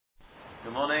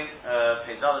Good morning.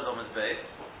 Pei Daled Omid Beis.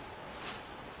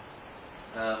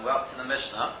 We're up to the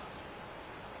Mishnah.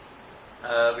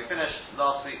 We finished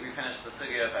last week. We finished the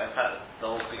sugya, in fact, the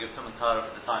whole sugya of Tumah Torah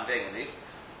for the time being, at least.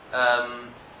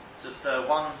 Just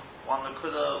one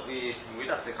nakuda. We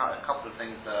left a couple of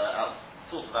things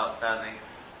sort of outstanding.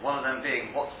 One of them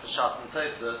being what's Peshat and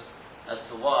Tosfos as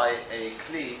to why a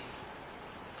kli,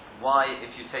 why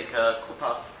if you take a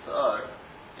kupas sa'or,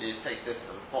 you take this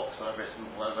sort of box,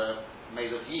 whatever made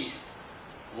of yeast,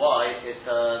 why it's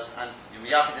and you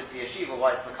miyachid it to yeshiva,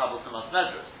 why it's makabel tumas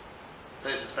medrus. So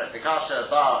it's a the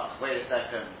kasha, but wait a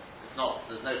second, it's not.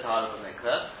 There's no tahara of a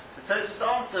mikveh. The Tosfos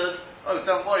answered, oh,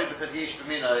 don't worry because yesh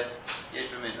b'mino.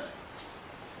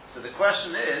 So the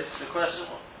question is,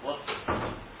 what?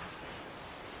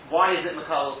 Why is it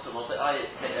makabel tumas? Well,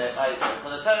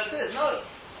 the Torah says no.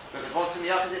 Because once you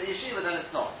miyachid it to yeshiva, then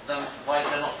it's not. So then why is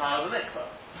there not tahara of a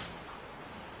mikveh?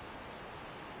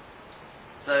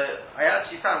 So I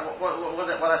actually found what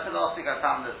I said last week. I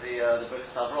found that the book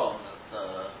of Savron,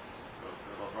 that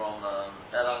Ron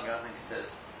Erlang, I think it is,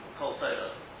 Kol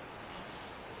Soda,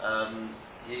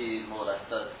 he more or less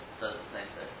says the same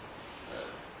thing. So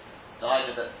the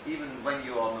idea that even when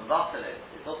you are mevatel it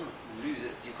doesn't lose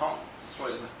it. You can't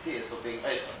destroy the materials of being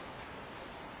open.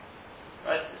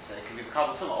 Right? So it can be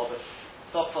become tumah, but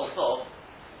soft,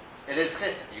 it is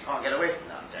chesed. You can't get away from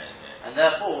that, and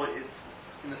therefore it's.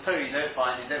 In the Torah you don't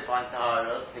find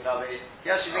Tahara. He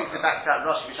actually links it back to that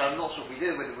Rashi, which I'm not sure if we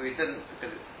did, whether we didn't,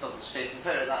 because it doesn't state in the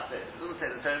Torah, that's it. It doesn't say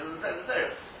the Torah, it doesn't say the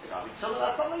Torah. Some of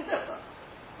that's something different.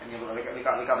 And you've got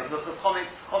Hilchos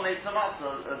Chometz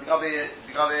Matzah, the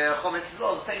Chometz as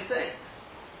well, the same thing.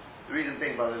 The reason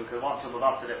being, by the way, because once you've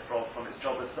adopted it from its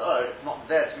job as Ta'or, it's not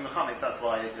there to be Mechametz, that's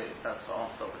why, that's the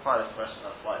answer to the first question,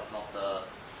 that's why it's not,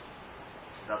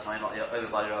 that's why you're not over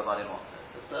by your body not.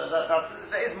 There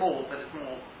is more, but it's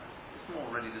more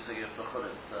really the figure for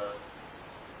Chulin. So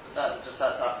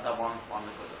that one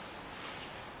Nekuda.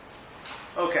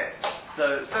 Okay,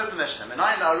 so the Mishnah.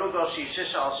 Menayin la'aruga shi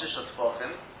shisha al shisha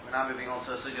tefachim. We're now moving on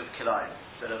to a figure of kilayim,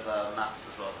 a bit of maths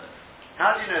as well here.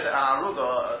 How do you know that an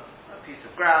aruga, a piece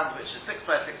of ground which is 6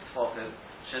 by 6 tefachim,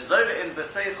 shezova in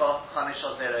b'seicha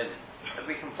chamisha zeronim, that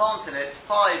we can plant in it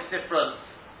 5 different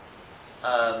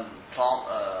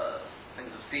things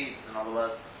of seeds, in other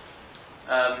words.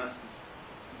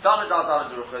 Daled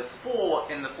Ruchos,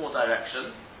 4 in the 4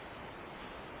 directions.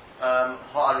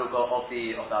 Ha'aruga of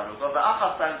the aruga, but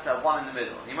Achas Samsa 1 in the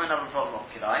middle. You won't have a problem of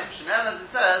Kilayim. Shenel, as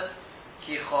it says,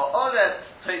 Ki Cha'oret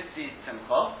Totzi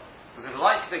Timcha, because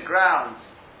like the ground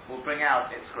will bring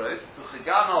out its growth,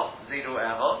 Uchigano Ziru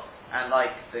Eho, and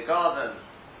like the garden,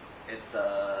 it's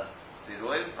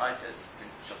Ziruim, right?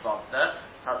 It's plant there.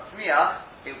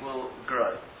 Hatzmiach, it will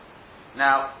grow.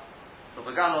 Now,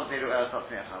 Uchigano Ziru Eho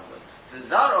Hatzmiach Havud. The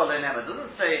Zaro Lenema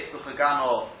doesn't say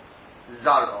Uchigano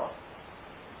Zaro.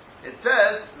 It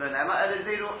says Lenema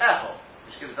Ziru Eho,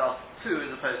 which gives us 2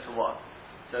 as opposed to 1.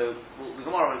 So the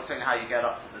Gemara will explain how you get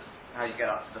up to this, how you get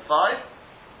up to the 5.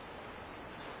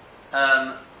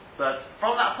 But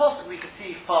from that posture we could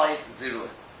see 5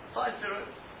 Ziru. 5 Ziru.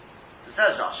 It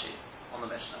says Rashi on the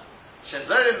Mishnah.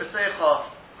 Shezorim b'seicha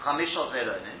chamisha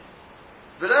zeronim.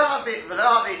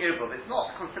 It's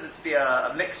not considered to be a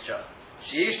mixture.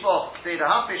 Because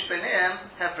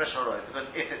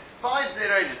if it's 5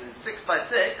 zeronim and 6 by 6,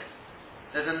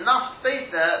 there's enough space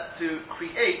there to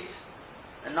create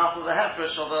enough of a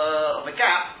hefresh of a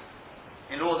gap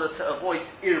in order to avoid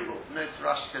irbul. Notice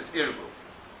Rashi says irbul.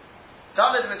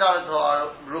 Daled medaled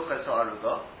ruchos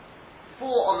ha'aruga, 4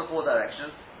 on the 4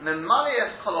 directions.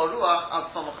 Memalies kol ruach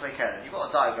ad somuch lekeren. You've got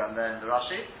a diagram there in the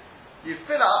Rashi. You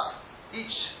fill up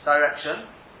each direction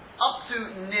up to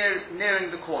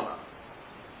nearing the corner.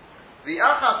 The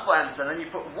achas poems, and then you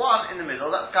put 1 in the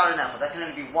middle. That's garin echad. That can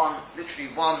only be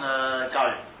literally one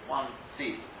garin, 1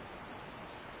 seed.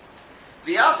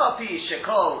 The afapi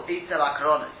shekol itzel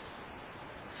akronis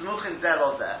smuchin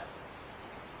zelo zeh.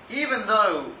 Even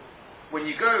though when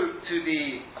you go to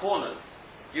the corners,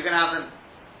 you're going to have them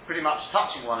pretty much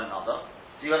touching one another.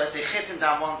 So you've got, let's say, chitin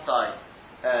down one side,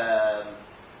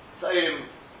 soim,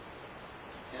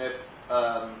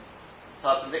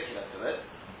 perpendicular to it.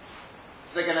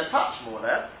 So they're going to touch more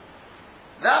there.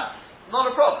 That's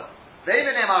not a problem.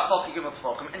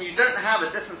 And you don't have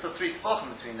a distance of 3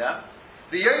 tefachim between them.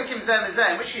 The yonikim zem is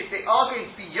there, in which case they are going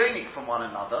to be yonik from one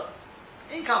another.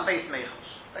 Income based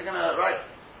mechush. They're going to, right?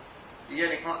 The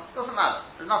yonik, doesn't matter.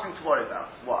 There's nothing to worry about.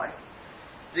 Why?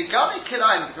 The gabi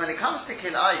kilayim, because when it comes to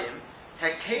kilayim,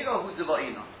 hekelo hu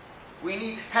zeva'ina. We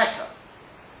need heka.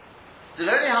 So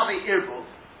they only have the irbul,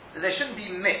 that they shouldn't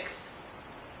be mixed.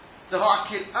 So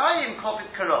ha'kilayim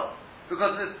kofit karo.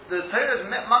 Because the Torah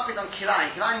is makbid on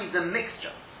kilayin. Kilayin needs a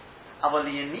mixture. But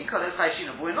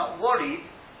we're not worried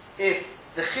if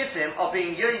the chitim are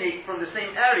being yonik from the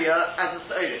same area as the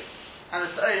Sa'orim, and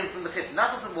the Sa'orim from the chitim.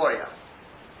 That doesn't worry us.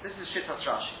 This is Shittas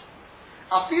Rashi.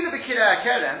 Afilu b'kirei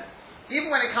hakerem, even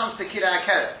when it comes to kirei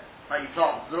hakerem, like you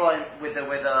plant zroim with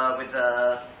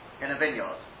in a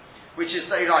vineyard, which is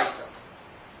Sa'iraisa.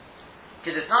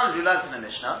 Because it's not as we learned in the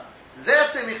Mishnah.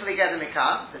 Zer semich liged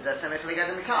mikan, zer semich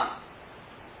liged mikan.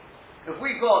 If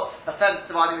we've got a fence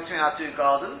dividing between our two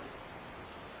gardens,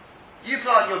 you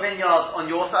plant your vineyard on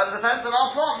your side of the fence, and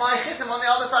I'll plant my chitim on the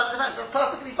other side of the fence. That's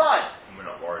perfectly fine. And we're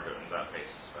not worried on that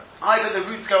basis. Either the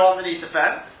roots go underneath the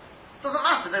fence, doesn't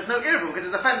matter, there's no irbu, because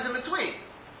there's a fence in between.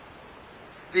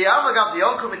 The Avagav, the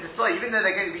Onkum, even though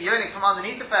they're going to be yearning from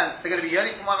underneath the fence, they're going to be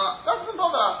yearning from one another, that doesn't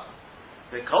bother us.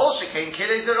 The Kol Shekain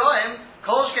Kilei Zeroim,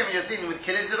 Kol Shekain you're dealing with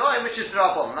Kilei Zeroim, which is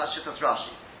D'Rabbanan, that's Shittas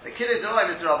Rashi. The Kilei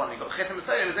Zeroim is D'Rabbanan, you've got Chitim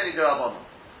Mitzayim, it's only D'Rabbanan.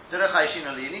 Derech HaYishin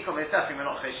Al Yenikom, it's definitely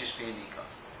not Cheshish P'Yenika.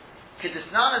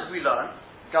 Kedisnan, as we learn,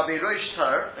 Gabi Rosh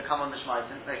Tur, the Kamon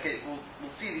Mishmaitim,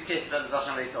 we'll see these cases of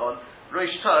Hashem later on.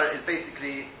 Rosh Tur is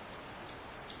basically,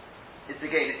 it's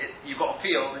again, you've got a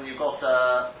field and you've got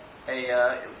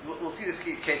we'll see this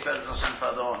case of Hashem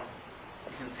further on.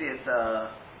 You can see it's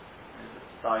a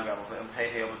diagram of it on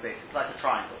page here, it's like a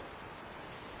triangle.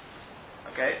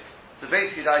 Okay? So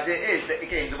basically the idea is that,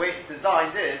 again, the way it's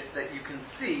designed is that you can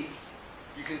see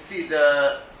the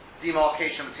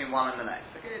demarcation between one and the next.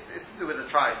 Okay, it's to do with the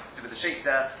triangle, to do with the shape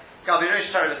there. Gabi Rosh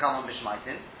Torah L'Kamon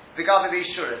B'Shmaitin. V'Gabi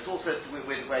B'Ishura, it's also to do with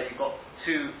where you've got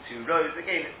two rows.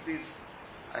 Again, these,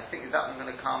 I think, is that one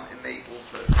going to come? It may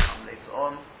also come later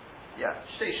on. Yeah,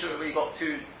 Shtei Shura, where you've got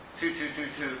two.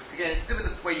 Again, it's to do with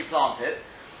the way you plant it.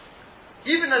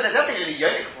 Even though they're definitely going to be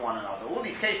yonik from one another, all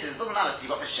these cases, it doesn't matter if you've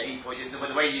got the shape or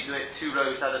the way you do it, 2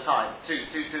 rows at a time. Two.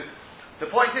 The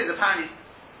point is, apparently,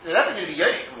 they're never going to be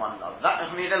yonik from one another. That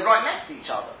doesn't mean they're right next to each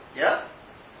other. Yeah?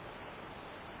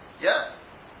 Yeah?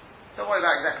 Don't worry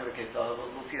about exactly the case.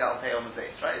 We'll see that on Pei on the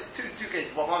base, right? It's two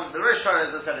cases. One, the Rosh Torah,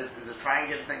 as I said, is a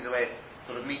triangular thing, the way it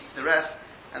sort of meets the rest.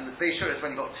 And the Beis Shura is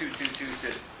when you've got two.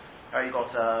 You've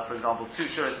got, for example, 2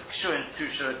 shuras kshuin, 2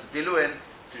 shuras diluin,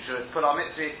 2 shuras pulah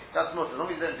mitzvah. That's not, as long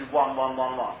as you don't do 1.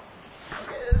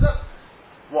 Okay,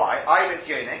 why? It's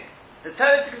yonik. The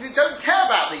Torah is because we don't care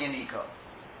about the Yanika.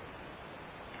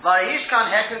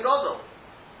 Vayishkan heka godol.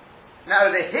 Now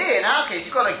over here, in our case,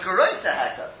 you've got a grosser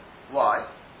heka. Why?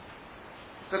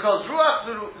 Because ruach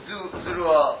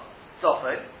zurua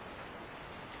sofed.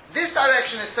 This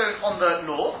direction is sown on the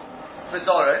north, the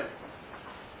doron.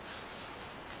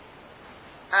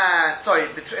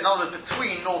 In other words,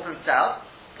 between north and south,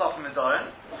 south and the doron.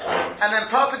 And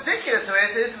then perpendicular to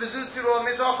it is v'zu zurua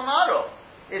mizrach ma'aro.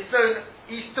 It's sown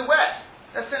east to west.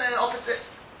 That's in an opposite,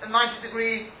 a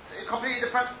 90-degree, completely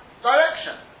different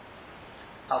direction.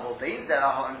 But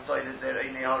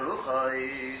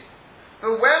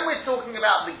when we're talking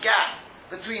about the gap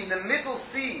between the middle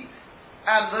seeds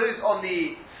and those on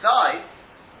the sides,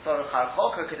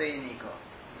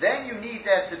 then you need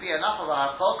there to be enough of a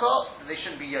harchaka that they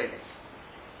shouldn't be yonik.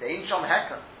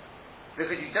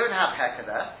 Because you don't have heka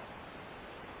there.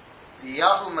 The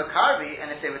Yahu Makarvi, and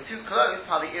if they were too close,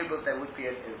 how the irbul, there would be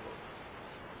an irbul.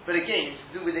 But again, it's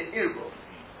to do with the irbul.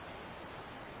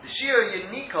 The Shira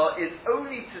Yanika is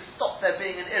only to stop there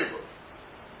being an irbul.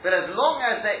 But as long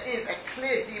as there is a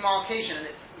clear demarcation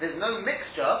and there's no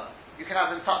mixture, you can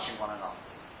have them touching one another.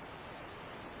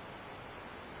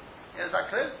 Yeah, is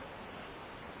that clear?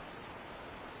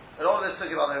 But all of this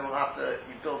talking about, they will have to,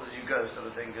 you build as you go sort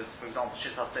of thing, because, for example,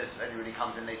 Shittas Tosfos only really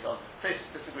comes in later on.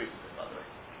 Tosfos disagrees with this, by the way.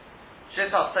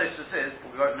 Shittas Tosfos is, but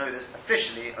we won't know this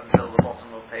officially until the bottom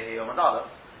of Pehi Yom Adalef,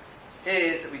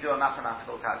 is that we do a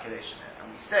mathematical calculation here. And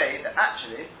we say that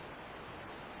actually,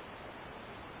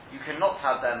 you cannot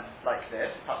have them like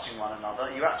this, touching one another.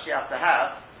 You actually have to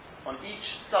have, on each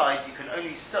side, you can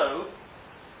only sow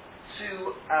 1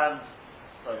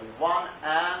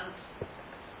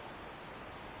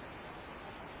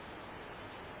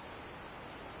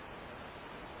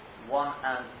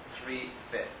 and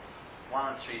 3/5.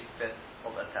 1 3/5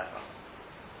 of a tefah.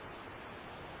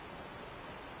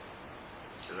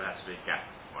 So there has to be a gap,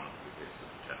 1 3/5 of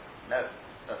the tefah. No,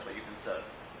 that's what you can sow.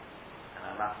 And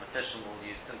a mathematician will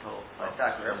use simple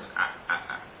Pythagoras.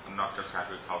 Not just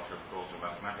agriculture, of course, or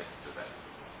mathematics today.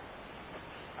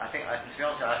 I think, to be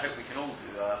honest, I hope we can all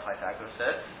do Pythagoras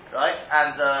here, right?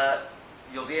 And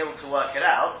you'll be able to work it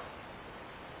out.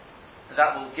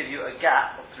 That will give you a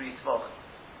gap of 3 tefachim.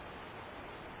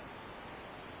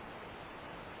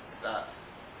 That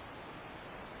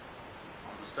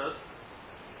understood?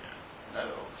 Yeah. No,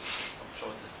 I'm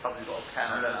sure it's somebody's got a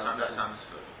pen. No, that's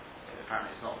understood.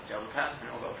 Apparently it's not. Do you have a pen?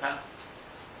 Anyone got a pen?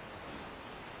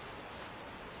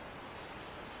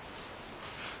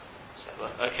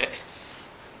 Okay.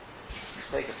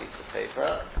 Take a piece of paper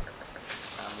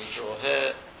and we draw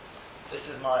here. This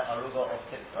is my aruga of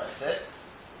tip by 6.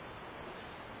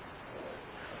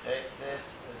 Okay, this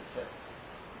is 6.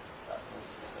 That's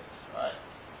also 6, right?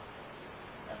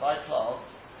 And if I plant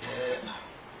here,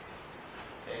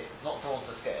 okay, it's not drawn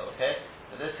to scale, okay?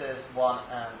 So this is 1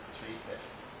 and 3/5.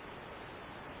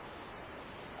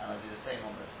 And I do the same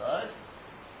on this side.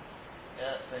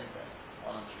 Yeah, same thing.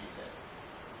 1 and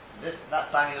 3/5.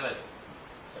 That's bang in the middle.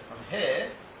 So from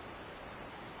here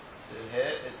to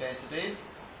here is going to be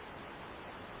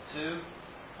 2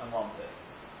 and 1/5.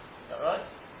 Is that right?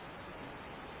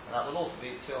 And that will also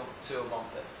be 2 and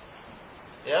 1/5.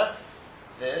 Yeah?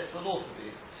 This will also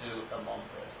be 2 and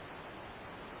 1/5.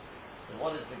 So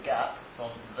what is the gap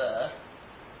from there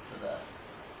to there?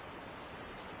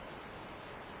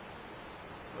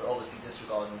 We're obviously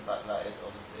disregarding the fact that is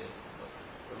obviously,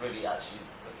 we're really actually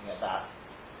looking at that.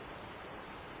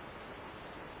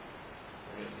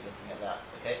 We're really looking at that,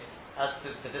 okay? As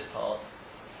to this part,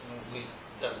 we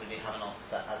don't really have an answer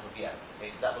to that as of yet,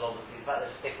 okay? That will obviously, the fact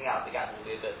that it's sticking out, the gap will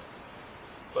be a bit.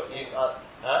 But you,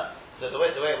 so the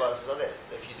way it works is like this.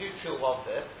 If you do 2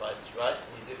 1/5, right,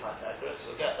 and you do Pythagoras,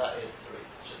 you'll get that is 3.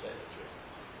 It's just over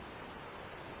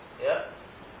 3. Yeah?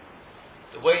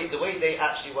 The way they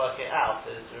actually work it out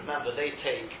is, remember, they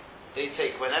take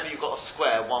whenever you've got a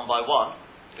square 1 by 1,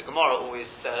 the Gemara always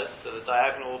says that the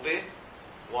diagonal will be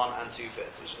 1 and 2/5,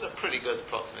 which is a pretty good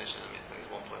approximation. I mean, I think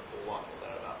it's 1.41 or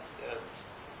thereabouts. Yeah,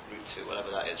 root 2, whatever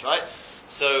that is, right?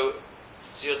 So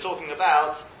you're talking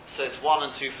about, so it's 1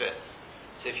 and 2/5.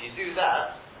 So if you do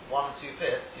that, 1 and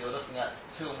 2/5, you're looking at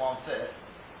 2 and 1/5,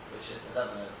 which is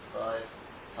 11/5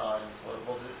 times,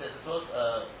 what does it say this was?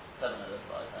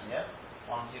 7/5 then, yeah?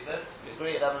 1 and 2/5. We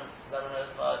agree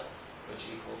 11/5, which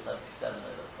equals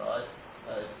 77/5,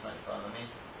 25 I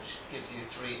mean, which gives you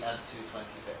 3 and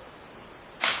 2/25.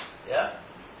 Yeah?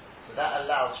 So that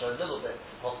allows for a little bit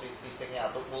to possibly be sticking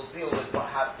out, but we'll deal with what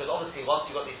happens, because obviously once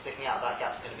you've got these sticking out, that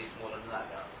gap's going to be smaller than that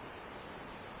gap.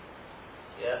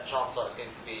 Yeah, chances are it's going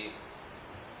to be,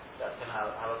 that's going to have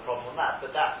a problem on that,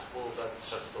 but that's what we'll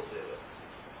still deal with.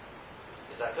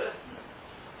 Is that good?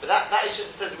 But that issue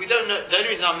says we don't know. The only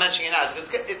reason I'm mentioning it now is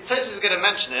because Tosfos is going to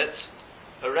mention it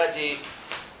already.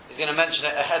 He's going to mention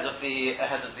it ahead of the.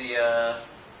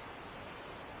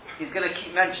 He's going to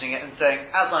keep mentioning it and saying,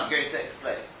 as I'm going to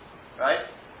explain, right?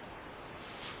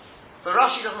 But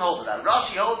Rashi doesn't hold with that.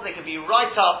 Rashi holds they can be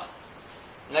right up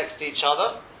next to each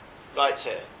other, right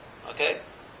here. Okay.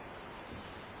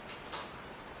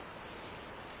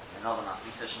 Another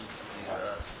mathematician.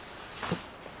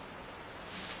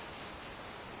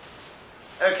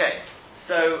 Okay,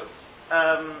 so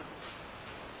as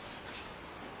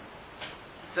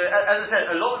I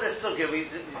said, a lot of this sugya,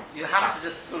 you have to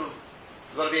just sort of,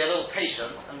 you've got to be a little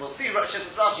patient, and we'll see Rashi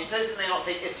may not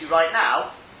take issue right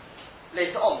now,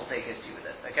 later on we'll take issue with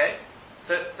it, okay?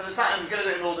 So for the time, I'm going to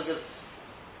do it in order because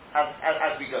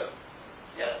as we go.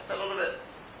 Yeah, so a lot of it,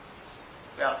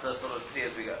 we have to sort of see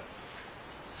as we go.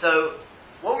 So,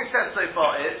 what we've said so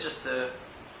far is, just to,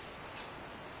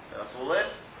 that's all it.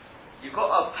 You've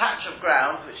got a patch of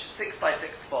ground which is 6 by 6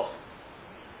 tefachim.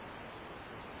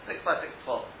 6 by 6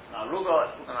 tefachim. Now,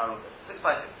 Ruga, 6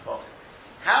 by 6 tefachim.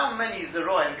 How many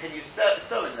zeroim can you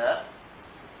sew in there,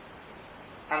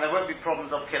 and there won't be problems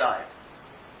of kilayim?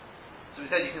 So we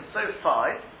said you can sew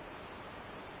 5,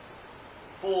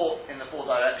 4 in the 4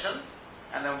 directions,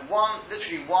 and then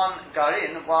literally one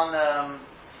garin, one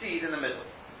seed in the middle.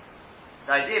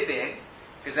 The idea being,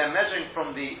 because they're measuring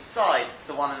from the side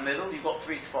to one in the middle, you've got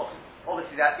 3 tefachim.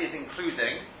 Obviously that is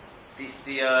including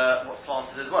the what's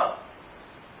planted as well.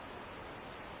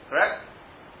 Correct?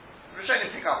 We're trying to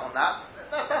pick up on that.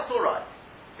 That's alright.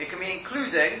 It can be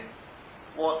including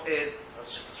what is,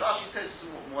 Rashi says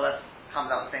more or less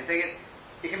comes out the same thing.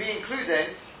 It can be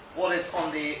including what is on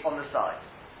the side.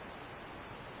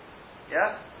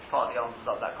 Yeah? Partly answers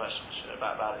up that question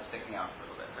about it sticking out a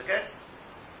little bit. Okay?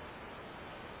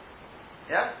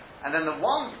 Yeah? And then the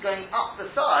ones going up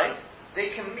the side,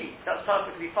 they can meet. That's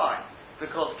perfectly fine.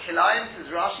 Because kilayim,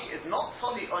 says Rashi, is not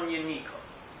solely on yonika.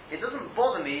 It doesn't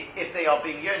bother me if they are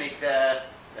being yonik,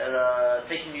 they're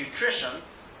taking nutrition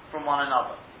from one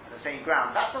another in the same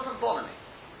ground. That doesn't bother me.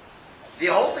 The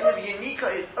whole thing of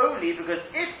yonika is only because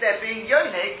if they're being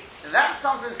yonik, that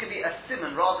sometimes can be a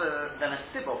simon rather than a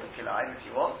sibol for kilayim, if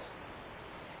you want.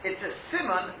 It's a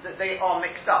simon that they are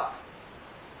mixed up.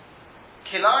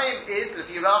 Kilayim is, with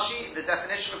Rashi, the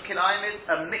definition of kilayim is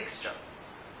a mixture.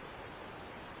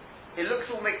 it looks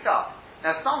all mixed up.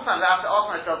 Now sometimes I have to ask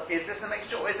myself, is this a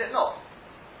mixture or is it not?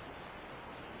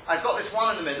 I've got this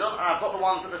one in the middle and I've got the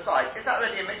ones at the side. Is that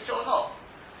really a mixture or not?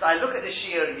 So I look at the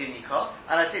Shia and Unika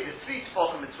and I say there's 3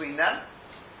 tefachim between them.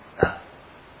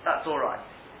 That's alright.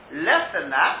 Less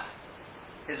than that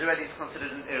is already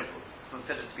considered an irvul. It's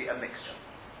considered to be a mixture.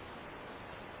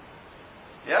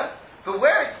 Yeah? But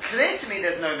where it's clear to me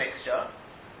there's no mixture,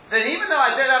 then even though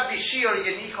I don't have the Shia or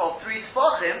Unika of 3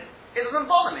 tefachim, it doesn't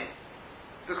bother me.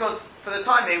 Because for the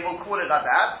time being we'll call it like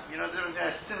that. You know the difference between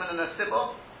a simon and a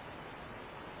sibor?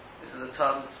 These are the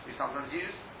terms we sometimes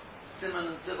use.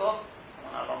 Simon and sibor.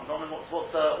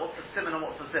 What's the simon and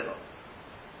what's the sibor?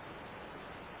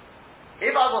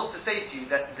 If I was to say to you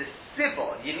that the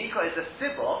sibor, Unika is a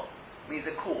sibor, means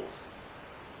a cause.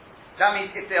 That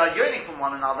means if they are yearning from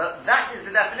one another, that is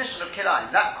the definition of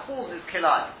kilayim. That causes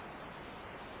kilayim.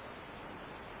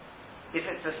 If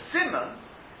it's a simon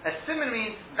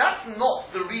means that's not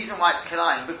the reason why it's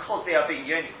kilayim, because they are being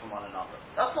yearning from one another.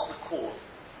 That's not the cause.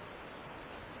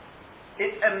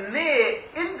 It's a mere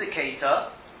indicator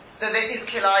that there is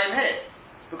kilayim here,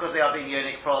 because they are being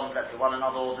yearning from, let's say, one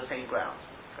another or the same ground.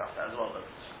 We'll discuss that as well. But,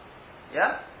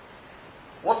 yeah?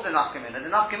 What's the nafkamina? The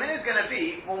nafkamina is going to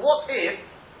be, well, what if,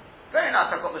 very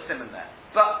nice, I've got the simon there,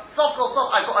 but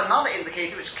I've got another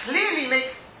indicator which clearly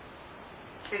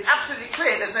it's absolutely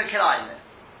clear there's no kilayim there.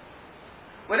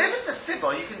 Well, if it's a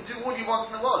sibor, you can do all you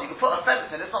want in the world. You can put a fence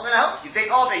in, it's not going to help you.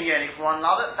 They are being yearning for one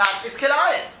another, that is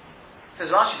kilayim. Says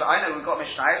Rashi, but I know we've got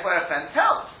Mishnayos where a fence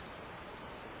helps.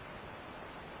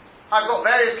 I've got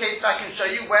various cases I can show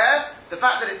you where the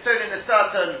fact that it's sewn in a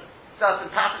certain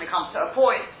pattern, it comes to a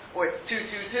point, or it's 2,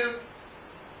 2, 2,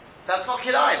 that's not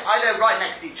kilayim. They're right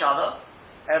next to each other.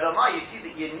 Elamai, you see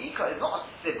that Unika is not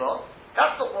a sibor.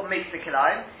 That's not what makes the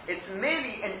kilayim. It's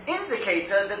merely an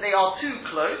indicator that they are too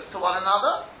close to one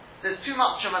another. There's too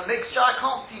much of a mixture. I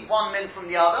can't see one min from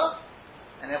the other.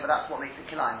 And therefore that's what makes it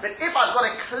kilayim. But if I've got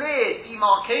a clear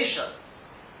demarcation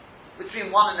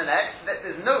between one and the next, that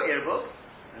there's no irbub,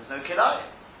 there's no kilayim.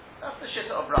 That's the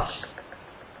shitta of Rashi.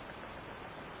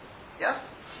 Yeah?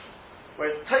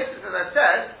 Whereas Tosfos, as I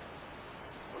said,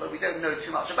 although we don't know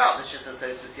too much about the shitta of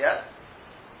Tosfos yet,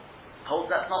 holds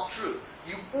that's not true.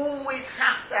 You always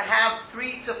have to have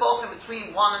 3 tefachim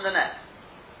between one and the next.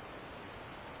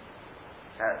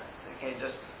 Okay,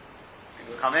 just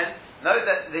people come in. Note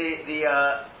that the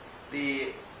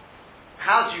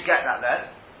how do you get that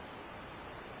then?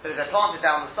 But if they're planted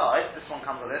down the side, this one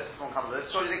comes with this one comes with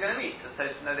this, surely they're going to meet. As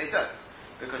opposed to no, they don't.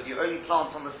 Because you only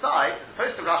plant on the side, as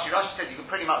opposed to Rashi said you can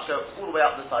pretty much go all the way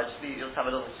up the side, you just have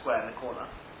a little square in the corner.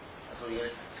 That's all you're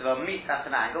going to do. So they'll meet at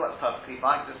an angle, that's perfectly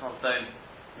fine, because this one's sown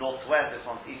north to west, this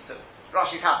one's east to...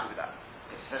 Rashi's happy with that.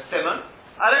 It's a simon.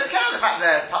 I don't care the fact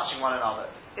they're touching one another.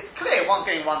 It's clear, one's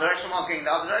going one direction, one's going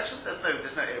the other direction, there's no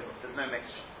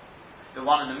mixture. The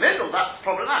one in the middle, that's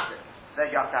problematic. There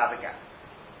you have to have a gap.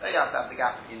 There you have to have the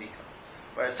gap of Unika.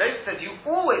 Whereas Tosfos says you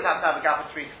always have to have a gap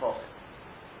of 3 tefachim.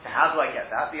 So how do I get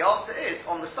that? The answer is,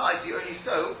 on the sides you only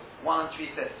sow 1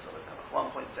 3/5 of the color,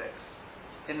 1.6.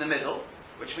 In the middle,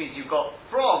 which means you've got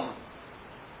from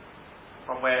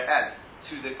where it ends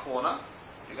to the corner,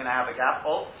 you're going to have a gap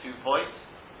of 2.2.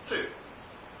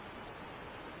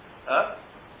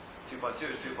 2.2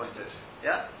 is 2.2.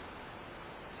 Yeah?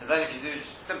 So then if you do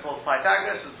simple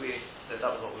Pythagoras, as we said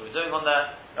that was what we were doing on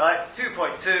there, right?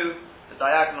 2.2, the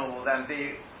diagonal will then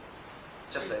be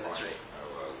just over 3.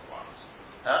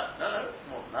 No, it's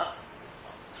more than that.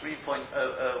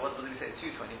 3.00, what did we say?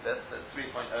 2/25, so it's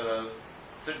 3.00,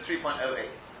 3.08.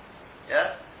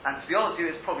 Yeah? And to be honest with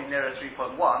you, it's probably nearer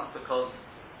 3.1 because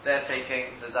they're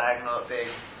taking the diagonal of being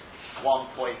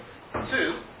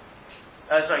 1.2.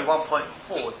 1.4,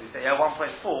 do you say? Yeah, 1.4,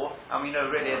 and we know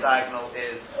really a diagonal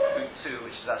is root 2,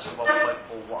 which is actually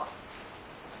 1.41.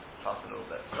 Plus a little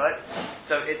bit, right?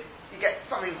 So you get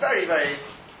something very, very...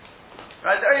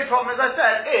 Right, the only problem, as I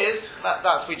said, is,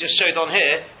 that's we just showed on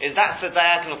here, is that's the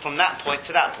diagonal from that point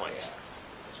to that point.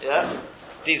 Yeah?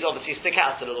 These obviously stick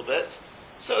out a little bit.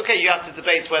 So, okay, you have to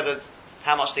debate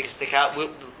how much they can stick out.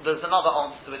 There's another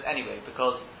answer to it anyway,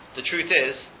 because the truth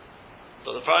is,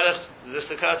 Dr. Freilich, does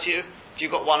this occur to you? If you've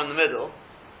got one in the middle,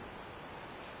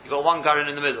 you've got one garin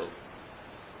in the middle.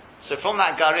 So from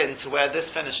that garin to where this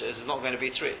finishes is not going to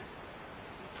be 3.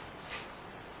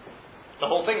 The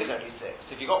whole thing is only 6.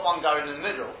 So if you've got one garin in the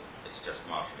middle, it's just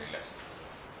marginally less.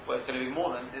 Well, it's going to be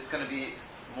more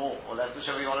or less,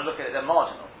 whichever you want to look at it, they're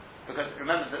marginal. Because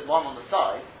remember that one on the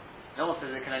side, no one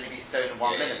says it can only be stone 1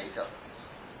 millimetre.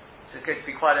 So it's going to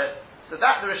be quite a... So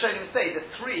that, the Rishonim say, the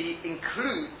 3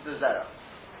 includes the zera.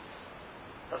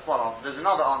 That's one answer. There's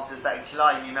another answer, is that in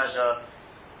Kilayim you measure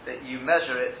that you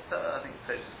measure it. I think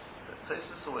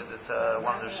Tosus or is it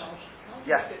one of the?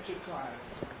 Yeah. Get to Clive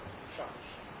from Shabbos.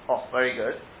 Oh, very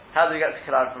good. How do we get to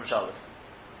Kilayim from Shabbos?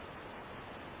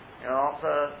 Your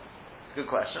answer? It's a good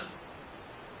question.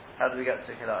 How do we get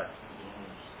to Kilayim?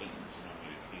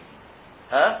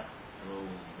 Huh?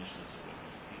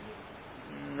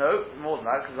 No, more than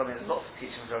that, because I mean there's lots of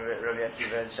teachings of Rabbi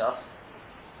Akiva and Shas.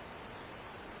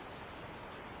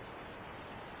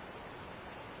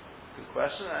 Good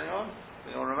question, anyone?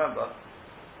 Anyone remember?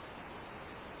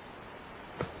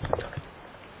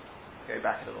 Go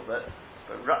back a little bit.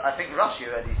 But I think Rashi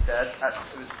already said,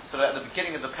 it was sort of at the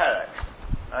beginning of the Perek,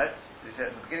 right? He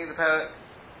said at the beginning of the Perek,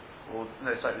 or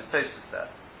no, sorry, it was Tosfos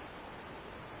there.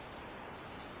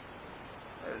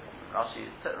 Rashi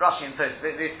and Tosfos,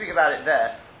 they speak about it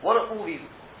there. What are all these,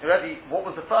 already, what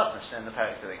was the first mission in the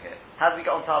Perek doing here? How did we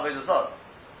get on to Avodah Zarah?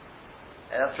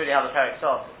 That's really how the Perek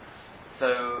started.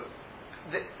 So,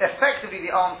 effectively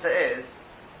the answer is,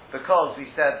 because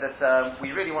we said that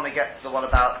we really want to get to the one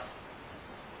about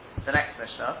the next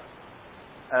Mishnah.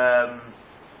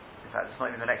 In fact, it's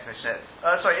not even the next Mishnah.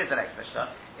 It is the next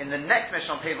Mishnah. In the next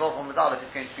Mishnah on Pei Vav on Medalef,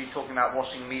 it's going to be talking about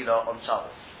washing Milah on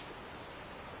Shabbos.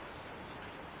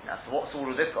 Now, so what's all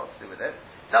of this got to do with it?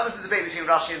 That was the debate between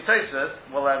Rashi and Tosfos.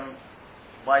 Well,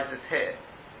 why is this here?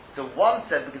 So one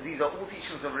said because these are all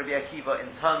teachings of Rabbi Akiva in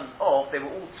terms of they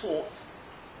were all taught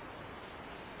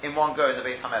in one go in the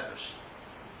Beit HaMedrash.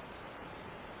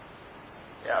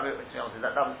 Yeah, I mean, to be honest,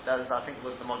 that was, I think,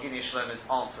 was the Mogini Shlomo's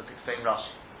answer to explain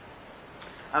Rashi.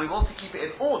 And we want to keep it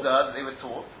in order that they were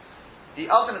taught. The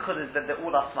other Nakud is that they're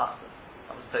all Asmachtas.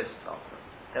 That was Tosfos' answer.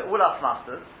 They're all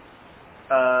Asmachtas,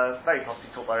 very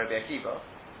possibly taught by Rabbi Akiva.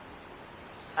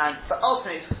 But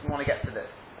ultimately, it's because we want to get to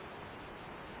this.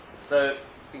 So,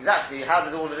 exactly, how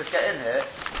did all of this get in here?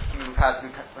 We've had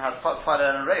quite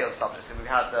an array of subjects. So we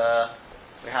had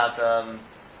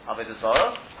Avodah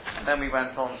Zarah, and then we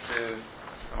went on to.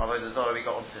 From Avodah Zarah we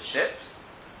got onto ships,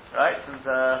 right? And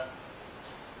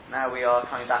now we are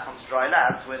coming back onto dry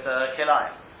land with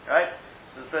Kilayim, right?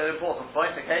 So it's an important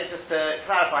point, okay? Just to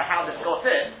clarify how this got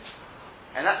in,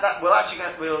 and that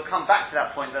we'll come back to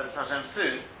that point that Hashem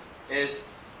soon.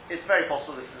 It's very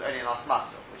possible this is only an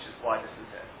Asmachta, which is why this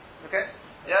is here. Okay?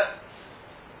 Yeah?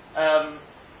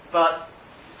 But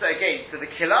so again, so the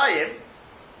Kilayim,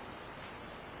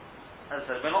 as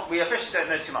I said, we officially don't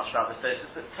know too much about this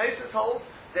Tosfos, but Tosfos holds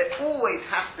there always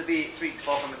has to be 3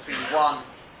 tefachim between one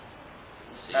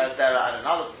zera and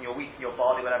another, between your wheat and your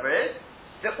barley, whatever it is.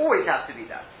 There always has to be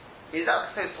that. Is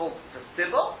that because Tosfos holds it's a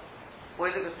sibah,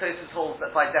 or is it because Tosfos holds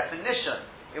that by definition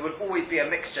it would always be a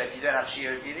mixture if you don't have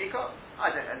Shir and Yidika?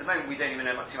 I don't know. At the moment we don't even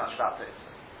know too much about Tosfos.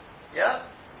 Yeah?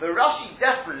 But Rashi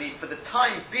definitely, for the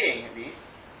time being at least,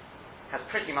 has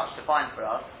pretty much defined for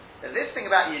us that this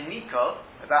thing about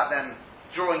Yidika, about them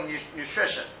drawing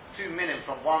nutrition, 2 minim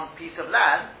from one piece of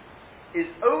land, is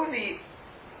only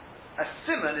a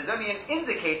simon, is only an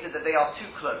indicator that they are too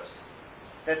close.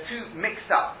 They're too mixed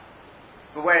up.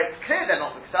 But where it's clear they're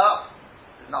not mixed up,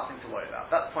 there's nothing to worry about.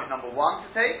 That's point number one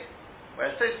to take.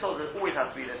 Whereas Tosfos there always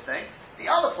has to be this thing. The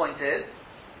other point is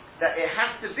that it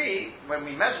has to be, when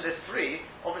we measure this 3,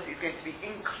 obviously it's going to be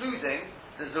including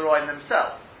the Zeroim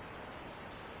themselves.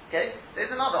 Okay?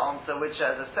 There's another answer which,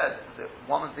 as I said,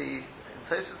 one of the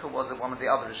Tosfos, or was it one of the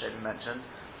other Rishonim mentioned,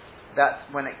 that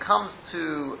when it comes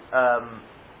to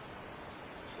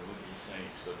so what do you say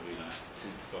it's got to be like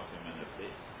 2 tefachim and a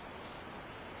bit?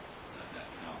 That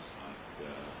counts like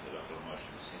the Rachel Moshe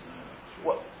Sinai.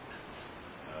 What?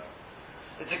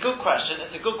 It's a good question.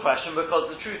 It's a good question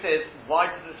because the truth is, why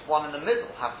does this one in the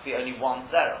middle have to be only one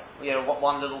zera?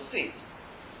 One little seed.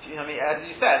 You know what I mean? As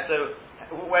you said, so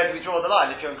where do we draw the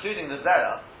line? If you're including the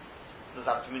zera, does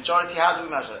that have to be majority? How do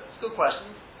we measure it? It's a good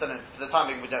question. For the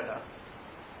time being, we don't know.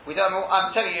 We don't know.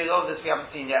 I'm telling you a lot of this we haven't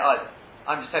seen yet either.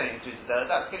 I'm just telling you the truth there.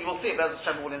 That's we'll see it. That's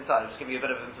a all inside. Just give you a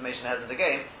bit of information ahead of the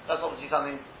game. That's obviously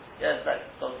something. Yes,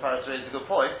 Dr. Paris raised a good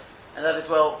point, and that is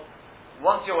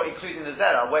once you're including the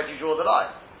zera, where do you draw the line?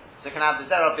 So you can have the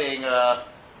zera being a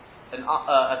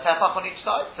tefach on each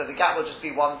side, so the gap will just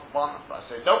be one.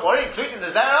 So don't worry, including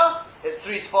the zera, it's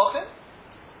 3 tefachim.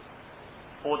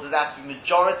 Or does that have to be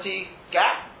majority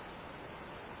gap?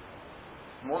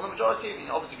 More than majority? I mean,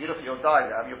 obviously if you look at your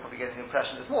diagram, you're probably getting the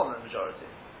impression it's more than the majority.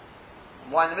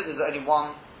 Why in the middle is there only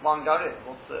one garin?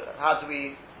 How do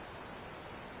we,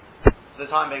 for the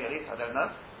time being at least, I don't know.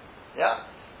 Yeah?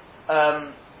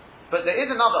 But there is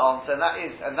another answer, and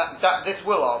that this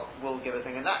will give a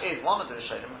thing, and that is one of the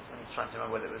Rishonim. I'm trying to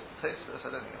remember whether it was Tosfos.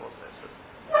 I don't think it was Tosfos.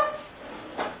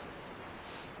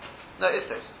 No, it's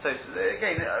Tosfos.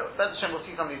 Again, Bez Hashem, we'll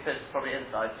see some of these Tosfos probably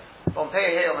inside. on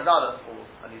Pei here on Medallah, or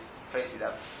at least Tracy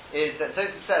them, is that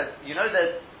Tosfos says, you know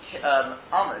that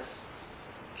Amos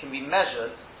can be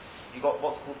measured. You got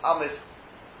what's called Amos.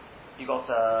 You got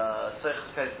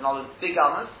another big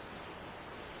Amos,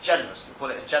 generous. We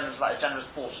call it a generous, like a generous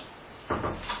portion.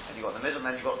 And you got the middle, and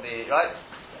then you got the right.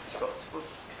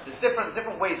 There's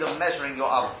different ways of measuring your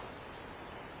Amos.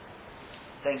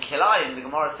 Then Kilayim, the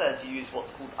Gemara says you use what's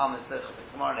called Amos Zechus.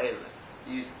 It's Gemara and Eilim.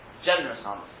 You use generous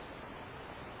Amos.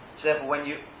 So therefore, if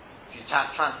you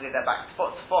translate that back to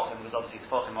Tefachim, because obviously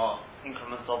Tefachim are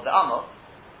increments of the Amah,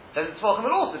 then the Tefachim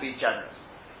will also be generous.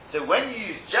 So when you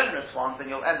use generous ones, then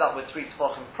you'll end up with 3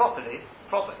 Tefachim proper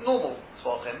normal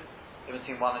Tefachim, in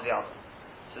between one and the other.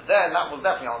 So then, that will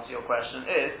definitely answer your question,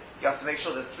 is, you have to make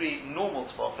sure there's 3 normal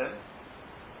Tefachim,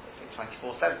 let's say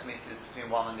 24 centimeters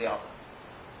between one and the other.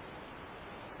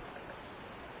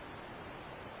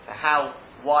 So how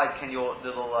wide can your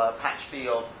little patch be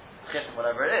of chitim,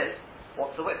 whatever it is?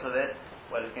 What's the width of it?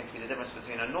 Well, it's going to be the difference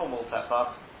between a normal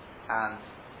tefach and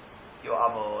your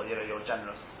amor, your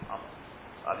generous amor.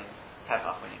 I mean,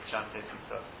 tefach when you translate it,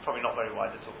 so probably not very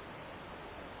wide at all.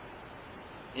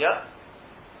 Yeah?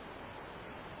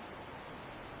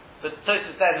 But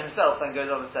Tosfos then himself then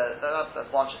goes on and says, that's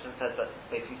one shit and says, but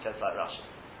basically says like Rashi.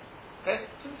 Okay?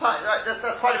 Sometimes, right, that's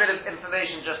quite a bit of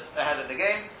information just ahead of the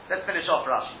game. Let's finish off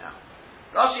Rashi now.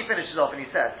 Rashi finishes off and he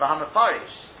says, V'hamafarish,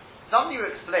 something you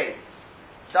explain,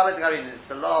 Dalit Garinin, it's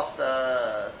the last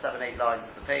 7-8 lines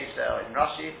of the page there in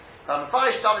Rashi,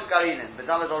 V'hamafarish Dalit Garinin,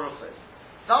 B'dalit Oruchlis.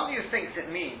 Some of you thinks it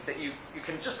means that you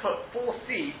can just put 4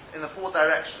 seeds in the 4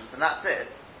 directions and that's it.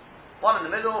 1 in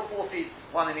the middle, 4 seeds,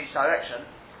 1 in each direction.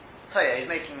 So yeah, he's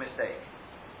making a mistake.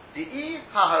 Because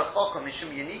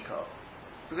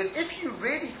if you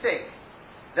really think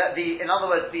that in other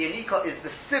words, the Yanika is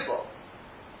the Sibah,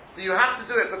 so you have to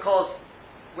do it because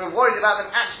we're worried about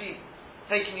them actually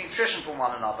taking nutrition from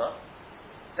one another,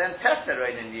 then tester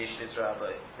in the Yishit Israel,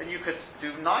 then you could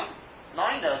do 9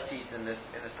 seeds in this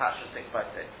patch of 6 by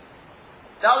 6.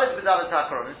 Dalit v'dalit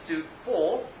hakaronis, do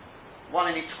 4,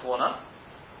 1 in each corner.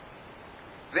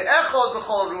 Ve'echod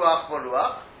b'chol ruach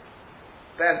v'ruach,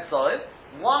 ben soil,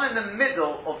 1 in the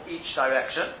middle of each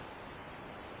direction.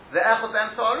 Ve'echod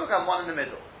ben soil, and 1 in the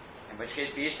middle. In which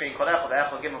case, the Yishbein kol echod,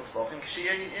 ve'echod gimel tefachim,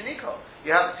 k'shir yiniko.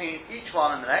 You have between each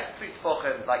one and the next 3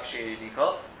 tefachim like shir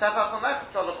yiniko. Tefach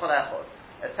v'mechad tzolach kol echod.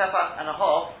 A tefach and a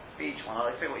half for each one. I'll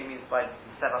explain what he means by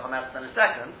tefach v'mechad in a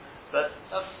second, but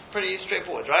that's pretty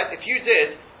straightforward, right? If you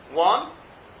did 1,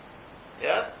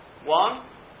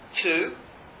 2,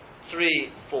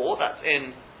 3, 4, that's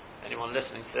in, anyone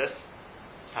listening to this,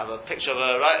 have a picture of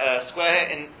a square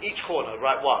here in each corner,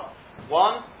 right? 1,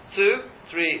 2,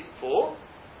 3, 4,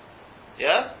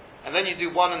 yeah? And then you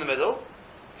do 1 in the middle,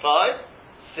 5,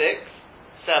 6,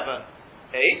 7,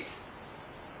 8,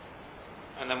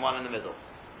 and then 1 in the middle.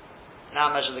 Now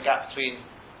measure the gap between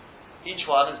each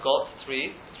one has got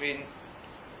 3 between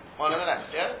one and the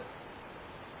next, yeah?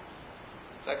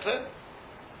 Is that clear?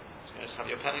 Just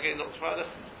have your pen again, look right this.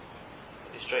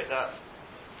 Let me straight that.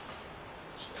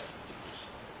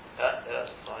 Yeah, that's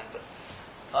fine. But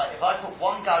if I put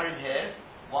 1 garim here,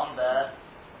 1 there,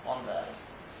 1 there.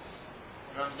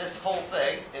 Remember this whole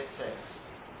thing is 6.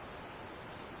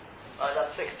 Right,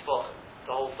 that's 6 tefachim,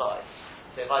 the whole size.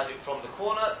 So if I do from the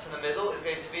corner to the middle, it's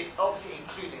going to be obviously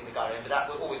including the garim, but that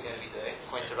we're always going to be doing,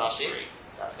 according to Rashi.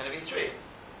 That's going to be 3.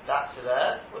 That to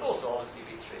there would also obviously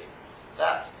be 3.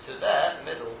 That to there, the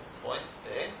middle point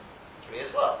being 3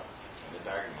 as well. And the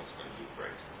diagonal is going to be 3.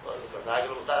 Well,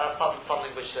 that's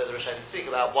something which the Rishonim speak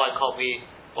about. Why don't we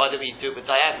do it with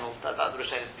diagonals? That's the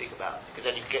Rishonim speak about, because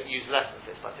then you can use less than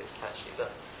 6 by 6 potentially.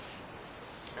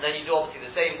 And then you do obviously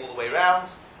the same all the way round,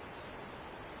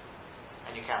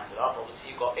 and you count it up.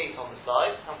 Obviously you've got 8 on the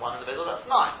side and 1 in the middle. That's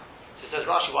 9. So it says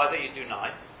Rashi, why don't you do 9?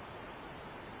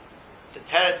 The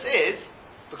teretz is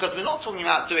because we're not talking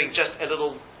about doing just a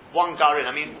little 1 garin.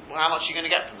 I mean, how much are you going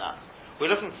to get from that?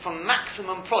 We're looking for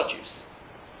maximum produce.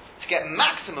 To get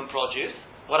maximum produce,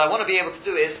 what I want to be able to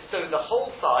do is sow the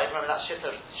whole side. Remember that's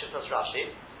Shittas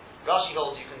Rashi. Rashi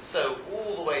holds you can sow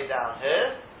all the way down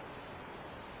here,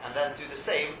 and then do the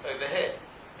same over here,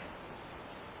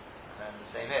 and then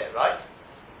the same here, right?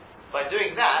 By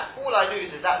doing that, all I lose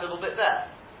is that little bit there,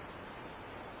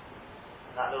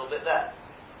 and that little bit there.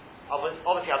 Obviously,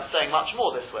 I'm sowing much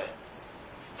more this way.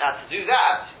 Now, to do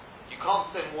that, you can't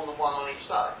sow more than 1 on each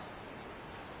side.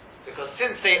 Because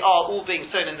since they are all being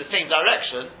sown in the same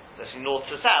direction, that's from north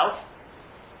to south,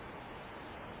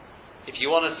 if you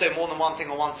want to sow more than 1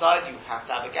 thing on one side, you have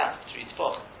to have a gap of 3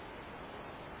 tefachim.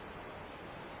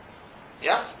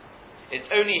 Yeah? It's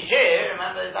only here,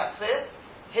 remember, is that clear?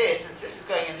 here, since this is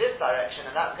going in this direction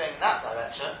and that's going in that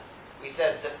direction, we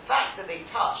said the fact that they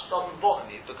touch doesn't bother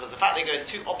me, because the fact they go in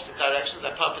two opposite directions,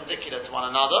 they're perpendicular to one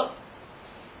another,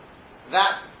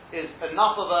 that is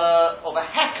enough of a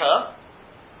hecker,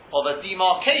 of a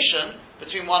demarcation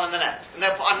between one and the next. And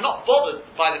therefore I'm not bothered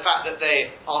by the fact that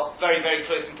they are very, very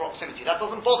close in proximity. That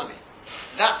doesn't bother me.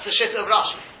 That's the shit of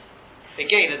Rashi.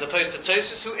 Again, as opposed to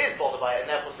Tosfos, who is bothered by it, and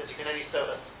therefore says you can only sew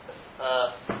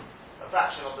a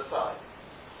fraction of the size.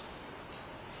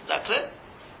 Is that clear?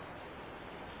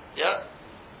 Yeah?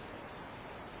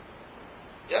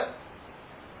 Yeah?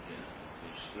 Yeah.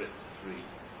 You split the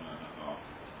 3.5.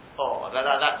 Oh, that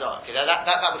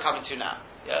we're coming to now.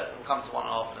 Yeah, we'll come to 1.5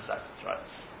 in a second, right?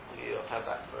 I'll give you a pad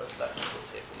back for a second, we'll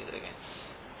see if we need it again.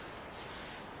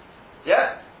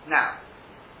 Yeah? Now,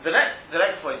 the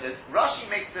next point is, Rashi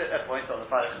makes a point on the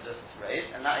Friday has just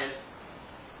raised, and that is,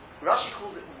 Rashi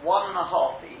calls it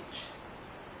 1.5 each.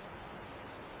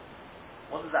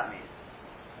 What does that mean?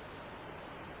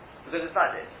 Because it's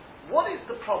like this. What is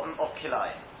the problem of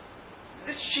Kilayim?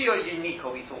 This Shio Unico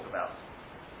we talk about.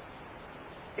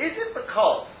 Is it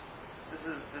because, this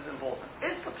is important,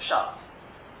 is the pshat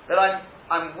that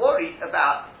I'm worried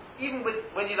about, even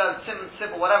when you learn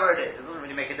Sim or whatever it doesn't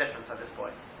really make a difference at this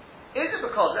point. Is it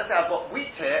because, let's say I've got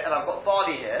wheat here and I've got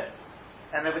barley here,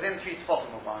 and they're within 3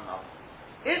 tefachim of one another.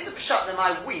 Is the pshat that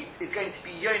my wheat is going to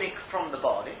be yonik from the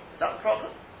barley? Is that the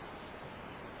problem?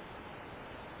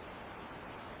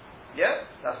 Yeah,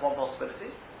 that's one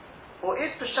possibility. Or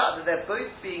is the pshat that they're both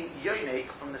being yonik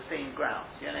from the same ground?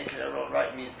 Yonik,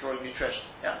 right, means drawing nutrition.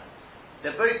 Yeah,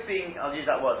 they're both being, I'll use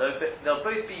that word, they'll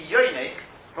both be yonik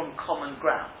from common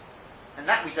ground, and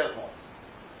that we don't want.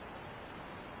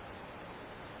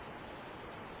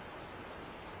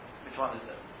 Which one is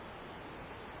it?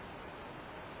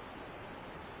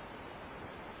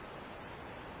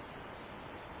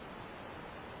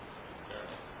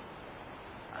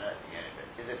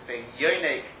 Is it being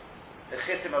yonik, the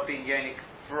chitim are being yonik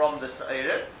from the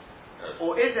Sa'irah?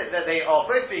 Or is it that they are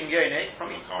both being yonik from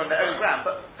their own ground,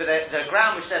 but the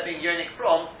ground which they're being yonik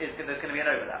from, there's going to be an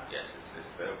overlap? Yes, it's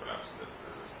the overlaps that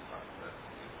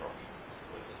the problem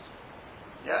with this.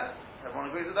 Yeah? Everyone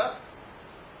agrees with that?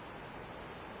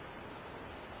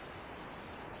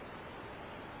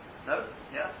 No?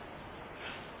 Yeah?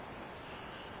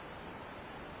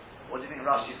 What do you think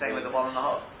Rashi is saying with the 1.5?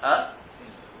 Huh?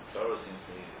 Torah seems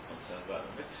to be concerned about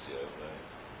the mixture of the...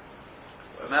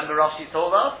 Remember Rashi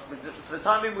told us? For the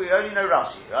time being we only know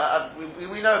Rashi. Right?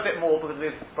 We know a bit more because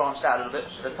we've branched out a little bit.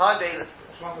 For the time being... As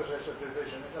long as there's a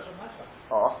division, it doesn't matter.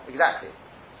 Oh, exactly.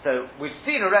 So we've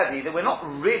seen already that we're not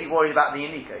really worried about the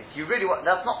Yanika. If you really want,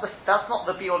 that's not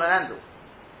the be all and end all.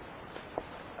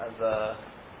 As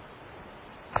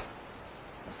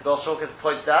Mr. Goshawk has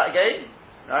pointed out again.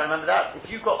 Right, remember that? If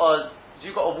you've got a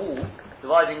wall,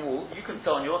 dividing wall, you can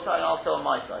sew on your side and I'll sew on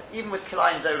my side. Even with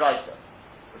Kilayim Zoraisa,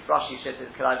 which Rashi shit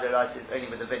is Kilayim Zoraisa is only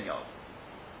with the vineyard.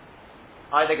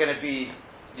 Either going to be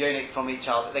yonik from each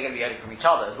other, they're going to be yonik from each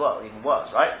other as well, even worse,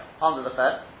 right? Under the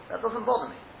fence, that doesn't bother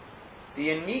me.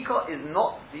 The Yanika is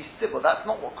not the sibur, that's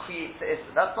not what creates the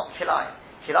Isra, that's not Kilayim.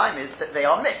 Kilayim is that they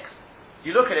are mixed.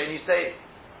 You look at it and you say,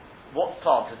 what's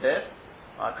planted here?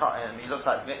 It looks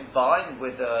like vine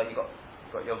with, you've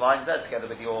got your vines there together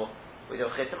with your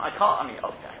chitim. I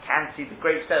can see the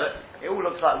grapes there, but it all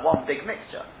looks like one big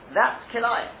mixture. That's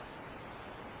Kilayim.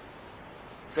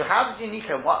 So how does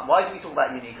Yanika, why do we talk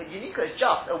about Yanika? Yanika is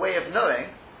just a way of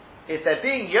knowing if they're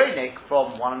being yonik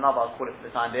from one another, I'll call it for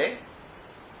the time being,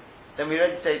 then we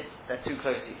already say they're too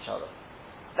close to each other.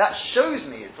 That shows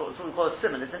me, it's what we call a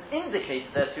simon, it's an indicator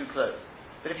they're too close.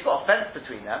 But if you've got a fence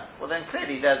between them, well then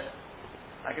clearly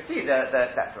I can see they're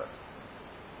separate.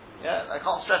 Yeah, I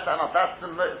can't stress that enough.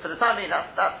 For the time being,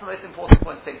 that's the most important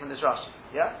point to take from this Rashi.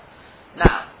 Yeah?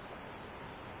 Now,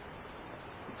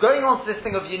 going on to this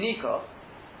thing of Yanika,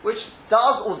 which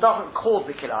does or doesn't cause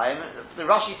the Kilayim, the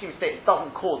Rashi seems to say it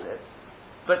doesn't cause it,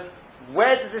 but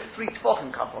where does this 3 tefachim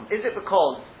come from? Is it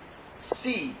because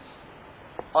seeds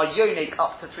are yonik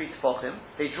up to 3 tefachim,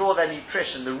 they draw their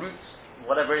nutrition, the roots,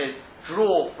 whatever it is,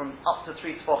 draw from up to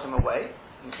 3 tefachim away,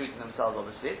 including themselves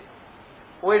obviously,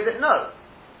 or is it no?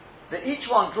 That each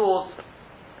one draws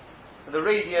the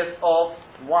radius of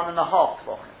 1.5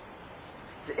 tefachim.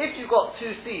 So if you've got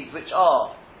 2 seeds which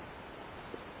are,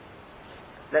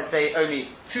 let's say,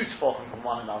 only 2 tefachim from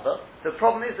one another, the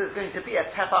problem is there's going to be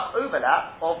a tefach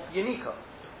overlap of Yanika.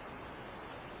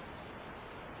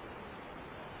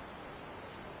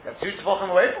 They're 2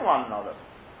 tefachim away from one another.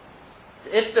 So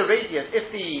if the radius, if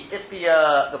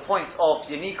the point of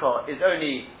Yanika is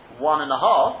only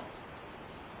 1.5,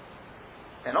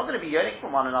 they're not going to be yonik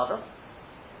from one another.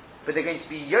 but they're going to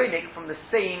be yonik from the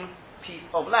same piece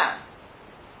of land.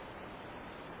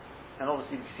 And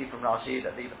obviously we can see from Rashi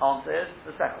that the answer is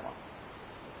the second one.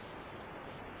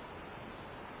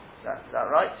 Is that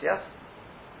right? Yes?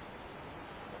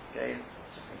 Okay,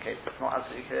 just in case it's not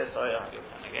absolutely clear, sorry, I'll have your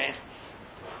pen again.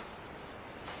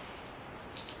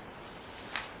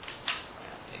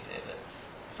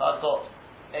 So I've got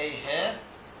A here,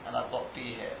 and I've got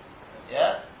B here.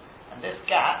 Yeah? And this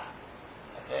gap,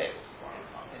 okay,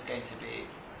 is going to be,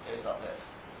 goes like this.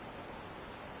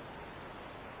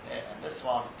 Okay, and this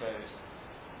one goes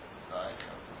like,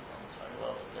 very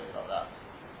well, it goes like that.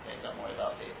 Okay, don't worry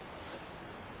about it.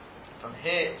 From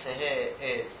here to here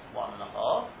is 1.5.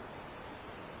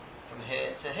 From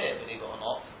here to here, believe it or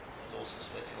not, is also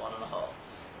split to 1.5.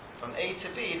 From A to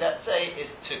B, let's say, is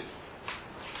 2.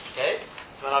 Okay?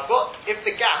 So when I've got, if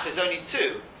the gap is only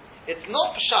 2, it's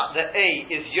not pshat that A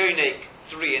is yonik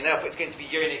 3, and therefore it's going to be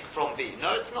yonik from B.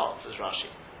 No, it's not, says Rashi.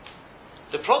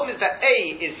 The problem is that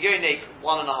A is yonik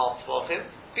 1.5 tefachim,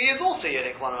 B is also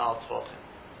yonik 1.5 tefachim.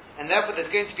 And therefore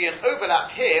there's going to be an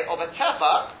overlap here of a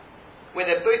tefach, where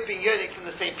they're both being yonik from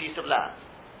the same piece of land.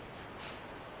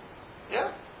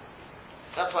 Yeah?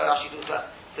 That's why Rashi does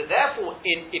that. So therefore,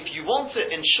 if you want to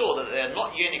ensure that they're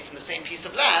not yonik from the same piece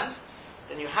of land,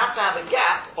 then you have to have a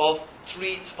gap of 3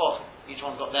 tefachim. Each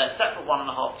one's got their separate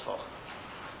 1.5 tefachim.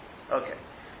 Okay.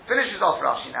 Finishes off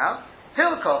Rashi now.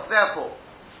 Hilkoch, therefore,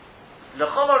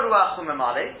 l'chol ruach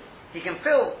umemale, he can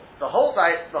fill the whole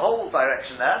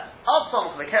direction there, up some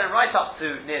of the keren right up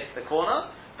to near to the corner.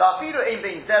 Even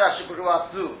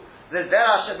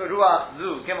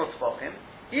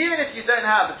if you don't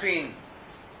have between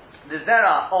the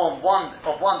zera on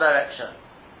one direction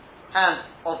and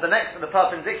of the next the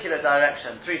perpendicular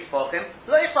direction 3 tefachim,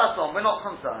 we're not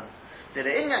concerned. Did the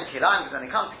inyan kilayim, because when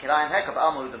it comes to kilayim heka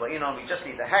ba'amud we just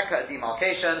need the heka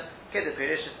demarcation,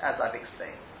 as I've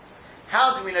explained.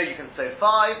 How do we know you can sew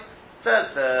 5?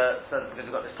 Says because we've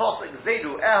got this pasuk,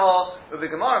 Zeidu Eho, with the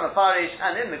Gemara Mafarish,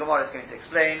 and in the Gemara it's going to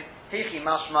explain, Hichi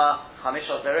Mashma,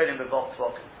 Chamishot Zeronim Bevok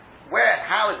Tvokim.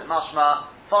 How is it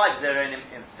Mashma, 5 Zeronim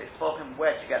in 6 Tvokim?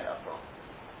 Where do you get that from?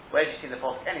 Where do you see in the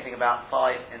pasuk anything about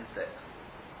 5 in 6?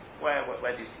 Where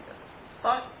do you see that?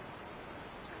 Fine.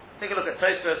 Take a look at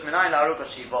Tosfos, Minayin La'aruka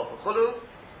Shivol V'chulu.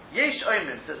 Yesh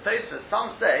Omrim, says Tosfos,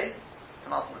 some say,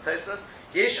 come out from the Tosfos,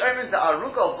 Yesh Omrim, the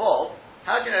Aruka Vov.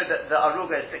 How do you know that the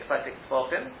aruga is 6 by 6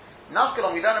 tefachim?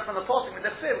 Nafkalon, we learn it from the pasuk with the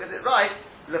chsiv, because it writes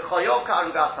l'chayov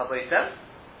ka'arugas habotem,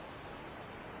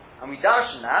 and we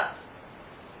darshan that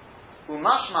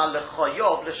umashma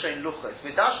l'chayov l'shein luchos.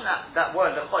 We darshan that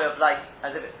word l'chayov like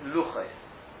as if it's luchos,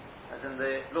 as in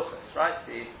the luchos, right?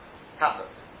 The tablet.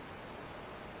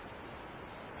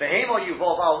 Behem or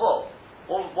yuvov al vov.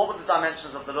 What were the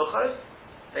dimensions of the luchos?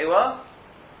 They were.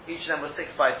 Each of them was 6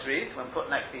 by 3, so when put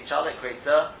next to each other, it creates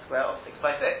a square of 6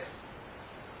 by 6.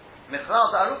 Because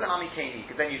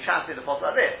then you translate the pasuk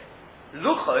like this.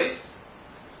 Luchos,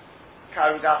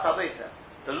 karugas habotem.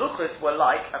 The luchos were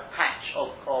like a patch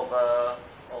of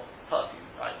perfume,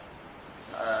 right?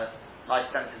 Nice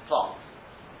scented plants.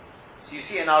 So you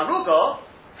see an aruga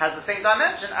has the same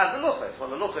dimension as the luchos.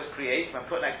 Well, the luchos create, when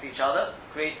put next to each other,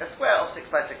 create a square of 6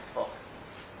 by 6 tefachim.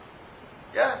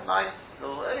 Yeah, nice.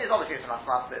 It is obviously it's a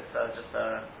mathematics, it's just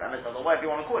a remittance or whatever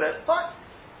you want to call it, but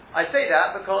I say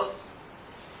that because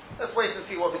let's wait and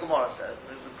see what the Gemara says.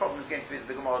 The problem is going to be that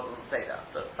the Gemara doesn't say that,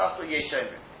 but that's what Yesh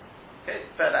Omrim. Okay,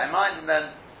 bear that in mind, and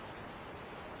then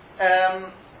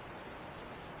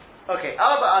okay,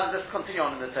 let's continue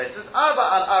on in the Tosfos. Arba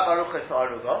al arba ruchos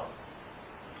aruga.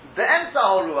 The emsa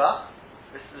horuach.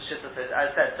 This is the shit of Tosfos.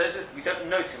 As I said, Tosfos, we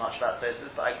don't know too much about Tosfos,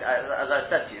 but as I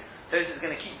said to you, Tosfos is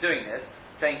going to keep doing this,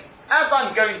 saying, as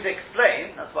I'm going to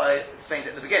explain, that's why I explained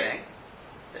it at the beginning,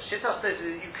 the Shittah says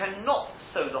is you cannot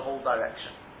sew the whole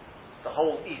direction, the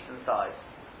whole eastern side.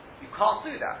 You can't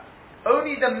do that.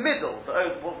 Only the middle,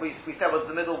 what we said was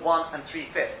the middle 1 and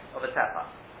 3/5 of a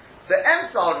tefach. The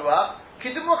Emsal Ruach,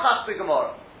 Kidumuchach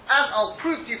Gemara. As I'll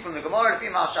prove to you from the Gemara,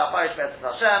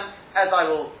 as I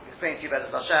will explain to you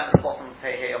Be'ez Hashem at the bottom of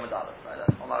Hey Yomad Aleph.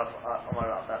 That's the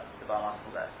Baal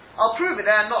there. I'll prove it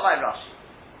there, not like Rashi.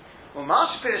 Well,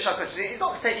 Marsh Pirish HaKosh, he's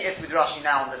not taking it with Rashi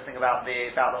now on this thing about the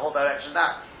whole direction.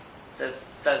 That says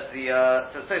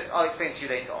I'll explain to you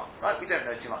later on. Right? We don't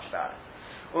know too much about it.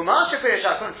 Well, Marsh Pirish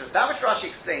HaKosh, that which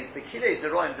Rashi explains, the Kilei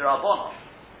Zeroim Derabonon.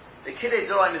 The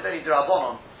Kilei Zeroim is only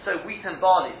Derabonon, so wheat and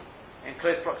barley in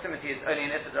close proximity is only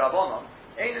an Issa Derabonon.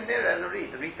 Ein and Nira and the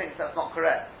Reed. The Reed thinks that's not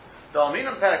correct. The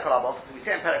Aminam Perikolabos, we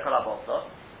say in Perikolabos,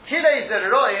 Kilei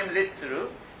Zeroim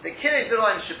Litzuru, the Kilei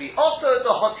Zeroim should be also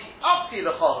the Hoti Afti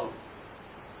Lechahu.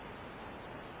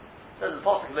 There's a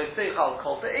possible Seichal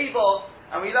called the Evo,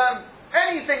 and we learn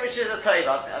anything which is a Torah,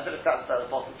 I don't know if that's the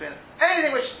possible between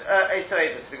anything which a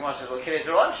Torah, the Gemara says, well, Kilei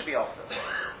Zoran should be offered.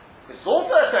 Because it's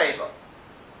also a Torah.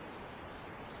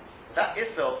 That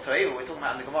Issa of Torah we're talking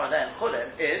about in the Gemara there in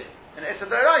Chulin is an Issa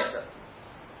D'Oraisa.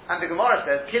 And the Gemara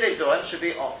says, Kilei Zoran should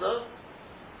be offered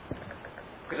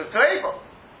because of Torah.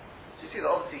 So you see that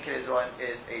obviously Kilei Zoran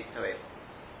is a Torah.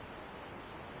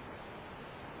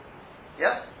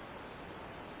 Yeah?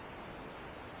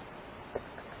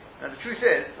 Now the truth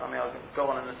is, I mean I'll go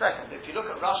on in a second, if you look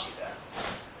at Rashi there,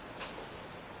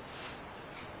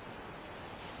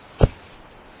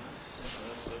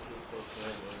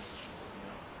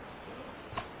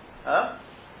 oh,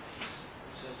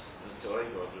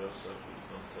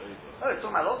 it's talking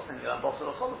about lots of things, you have Bossel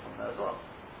or Cholah from there as well.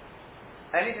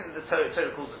 Anything that the Torah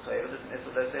calls a Torah doesn't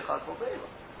necessarily say Chal Kol Torah.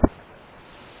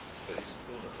 But it's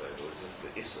called a Torah, it's just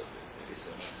the Issa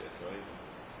makes it a Torah.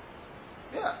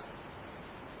 Yeah.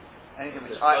 Anything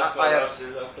which It's I have. It's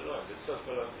doesn't say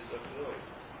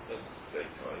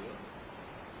Torah.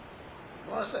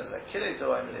 What I said, like Kilei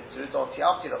Zoran Litzu, Dot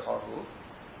Yavti L'Chavu.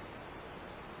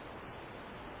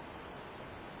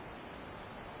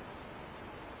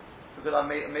 Because I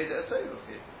made it a Torah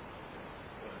for you.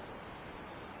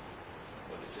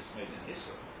 Well, it just made an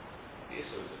Issa. The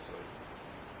Issa is a Torah.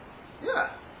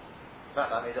 Yeah. In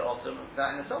fact, I made it also,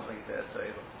 that in itself makes it a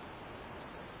Torah.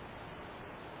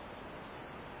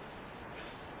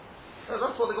 So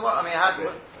that's what the Gemara, I mean, how do you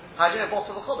know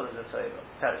Bossel of Cholah is a Torah?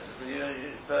 Tell us,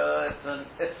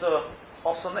 it's a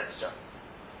awesome mixture.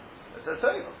 It's a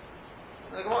Torah.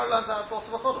 The Gemara learns out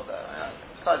Bossel of Cholah there. Yeah.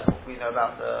 Besides what we know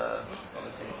about the,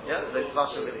 obviously, yeah, the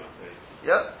Vasha really.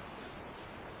 Yeah.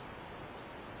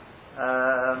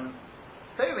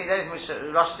 So you mean anything which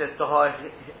Rashi says to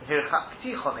Hirchak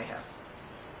Pticha Mehem.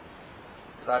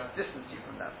 Because I distance you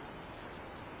from them.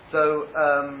 So,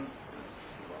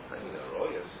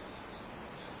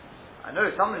 I know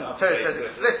something the Torah says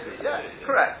explicitly. Yeah,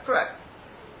 correct. So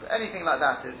anything like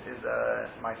that is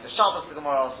Ma'aser Shabbos. The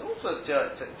Gemara also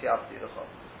Tiavti L'Chol.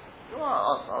 The Gemara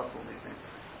asks all these things.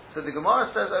 So the Gemara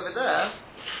says over there.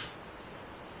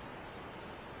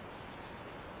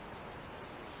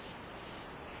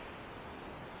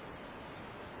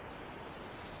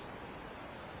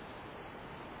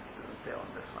 He doesn't say on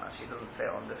this one. Actually, he doesn't say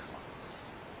on this one.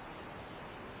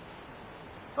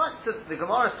 Right, so the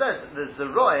Gemara says that the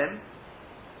Zeroim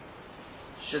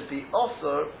should be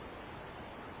also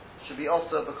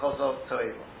because of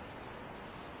Torah.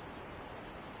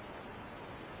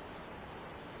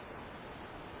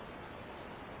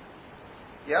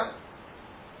 Yeah?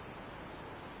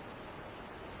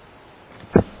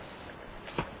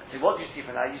 So what do you see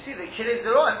from that? You see that Kilei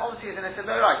Zeroim obviously is an Issa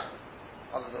D'Oraisa.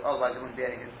 Otherwise there wouldn't be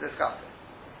anything to discuss it.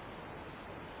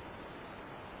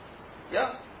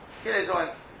 Yeah? Kilei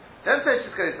Zeroim. Then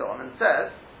Tosfos goes on and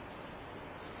says,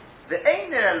 the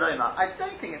Einer Eloma, I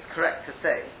don't think it's correct to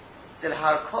say that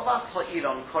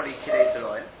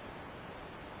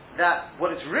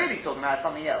what it's really talking about is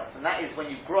something else, and that is when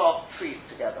you graft trees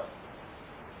together.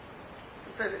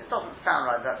 So it doesn't sound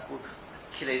right that's called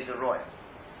Kilei Zeroim.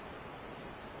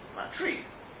 Trees.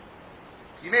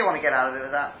 You may want to get out of it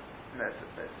with that. No, it's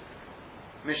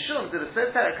Mishum, the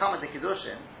Sefer Kama de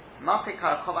Kiddushin,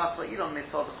 Matikar Chovas Ha'ilon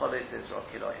Mitzvot Cholos Yisrael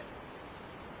Kiloyim.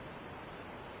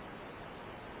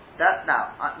 That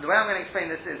now, the way I'm going to explain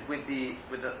this is with the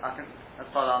I think as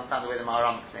far as I understand the way the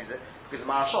Maharam explains it, because the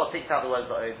Maharshal takes out the words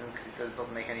that and says it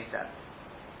doesn't make any sense.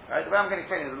 Right? The way I'm going to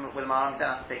explain it with the Maharam, you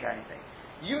don't have to take out anything.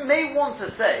 You may want to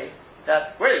say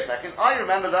that, wait a second, I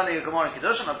remember learning a Gemara in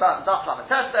Kedushin about Daf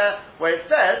Lametes there, where it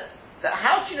says that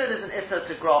how do you know there's an Issa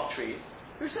to graft trees?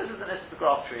 Who says there's an Issa to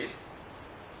graft trees?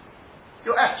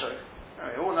 Your Esrog.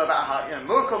 You all know about how,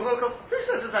 Murkov. Who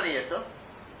says there's any Issa?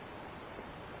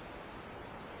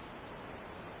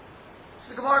 So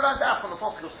the Gemara learns out from the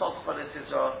Pasuk of Sot Cholos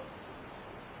Yisrael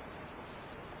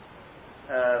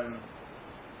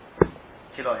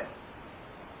Kiloyim.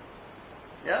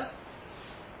 Yeah?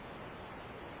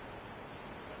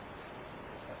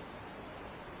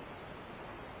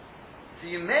 So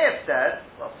you may have said,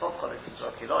 well, Sot Cholos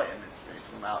Yisrael Kiloyim, it's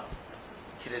talking about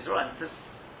Kilei Zeroim. It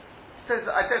says,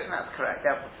 I don't think that's correct.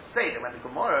 Therefore, to say that when the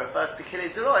Gemara refers to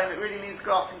Kilei Zeroim, it really means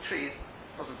grafting trees,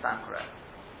 doesn't sound correct.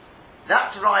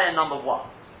 That's Raya number one.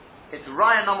 It's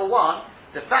Raya number one,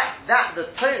 the fact that the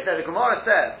Gemara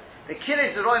says the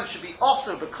Kilei Zeroim should be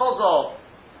also because of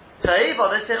Ta'eva,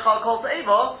 they say Chal Kol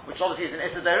Ta'eva, which obviously is an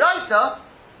Issa D'Oraisa.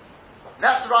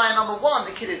 That's Raya number one,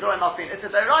 the Kilei Zeroim must be an Issa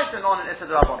D'Oraisa, not an Issa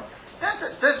D'Rabbanan.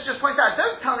 Let's just point out,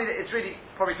 don't tell me that it's really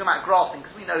probably talking about grafting,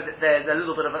 because we know that there's a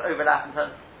little bit of an overlap in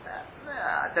terms.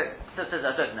 I don't think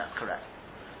that's correct.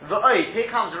 V'oid, here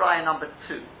comes raya number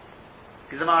 2.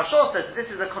 Because the Marashal says that this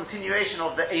is a continuation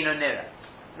of the Eino Nira.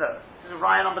 No, this is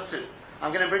raya number 2.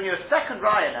 I'm going to bring you a second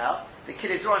raya now. The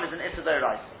Kilei Zorim is an Issa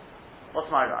D'Oraisa. What's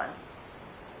my raya?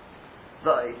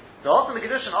 V'oid. The Hotam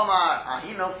Kedushin Omar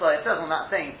Ahimel, so it says on that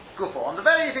thing, Gufo, on the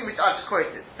very thing which I've just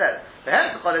quoted, it says,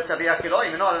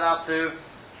 you're not allowed to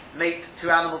mate two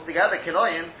animals together,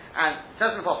 Kiloim, and it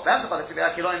says in the Apostle, from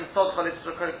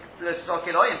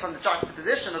the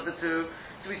juxtaposition of the two,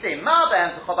 so we say, this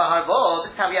is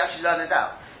how we actually learn it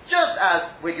out. Just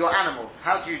as with your animals,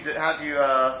 how do you do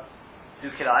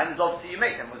Kiloim? Is obviously you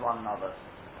mate them with one another,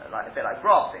 like a bit like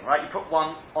grafting, right? You put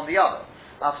one on the other.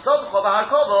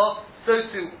 So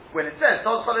too, when it says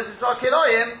we're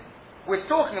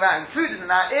talking about, included in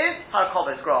that is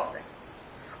harkova, is grafting.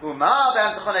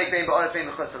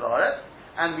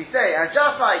 And we say, and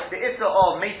just like the issa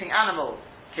of mating animals,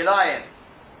 kilayim,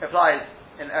 applies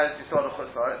in Eretz Yisrael or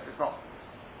Chutz La'aretz, it's not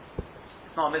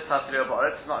a mitzvah to do about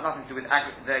it, it's nothing to do with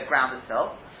the ground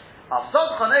itself. So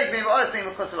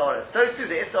too,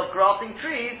 the issa of grafting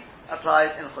trees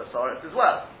applies in Chutz La'aretz as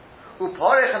well.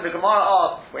 Uparech, and the Gemara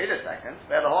asks, wait a second,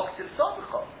 but why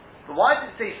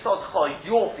did it say Sodcha,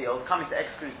 your field, coming to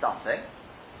exclude something?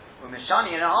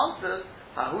 Mishani in our answers,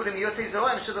 that's coming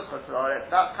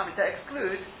to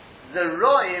exclude the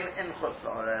Roim in Chutz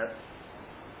La'aretz.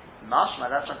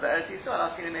 Mashma, that's not the Eretz Yisrael,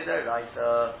 asking the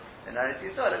Midoraisa. In Eretz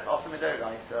Yisrael, it's also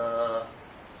Midoraisa.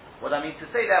 What I mean to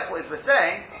say, therefore, is we're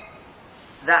saying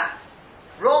that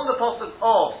from the posture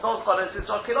of Sodcha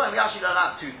Yisrael Kiloim, we actually learn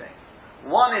out two things.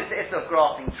 One is the issa of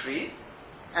grafting trees,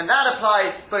 and that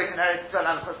applies both in Eretz Yisrael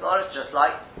and Chutz La'aretz, just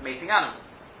like mating animals.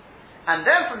 And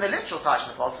then from the literal side of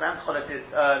the Apostle, is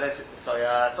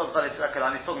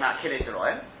talking about Kilei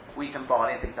Zorim, wheat and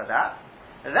barley and things like that.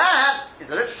 That is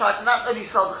the literal side, and that's only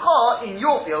Sodcha in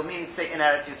your field, meaning say in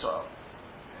Eretz Yisrael.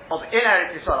 In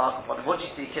Eretz Yisrael, what do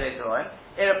you see Kilei Zorim?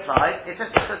 It applies, it's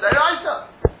an Issa D'Oraisa.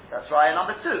 That's raya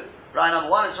number 2. Raya number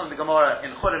 1 is from the Gemara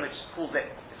in Chudim, which calls it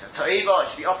Toeva,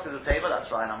 it should be off to the table,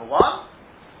 that's raya number 1.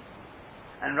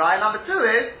 And raya number 2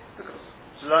 is, because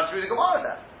to learn through the Gemara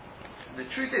there. The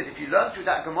truth is, if you learn through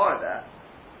that Gemara there,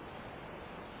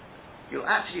 you'll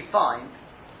actually find,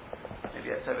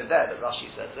 maybe it's over there that Rashi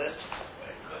says this,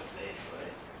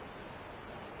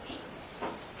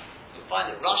 you'll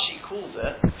find that Rashi calls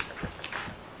it,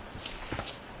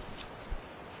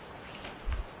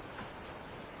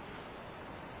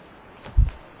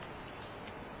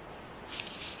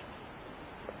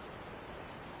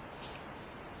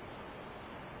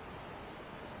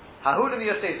 Hahudim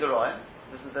Yosei Zeroim.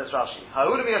 Listen to this Rashi.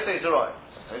 Hahudim Yosei Zeroim.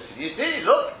 So you see,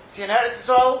 look, see in Eretz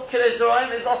Yisrael, Kilei Zeroim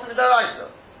is also Midoraisa.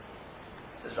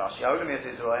 Says Rashi, Hahudim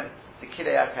Yosei Zeroim, the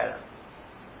Kilei Akerem.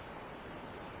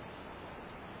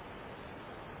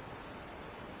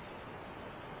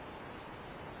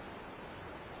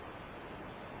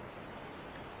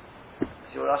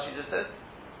 See what Rashi just said?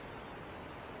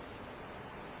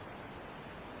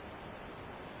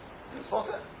 Can you spot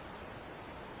it?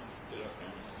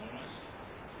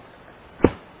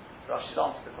 Rashi's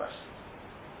answered the question.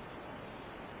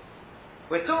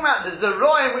 We're talking about the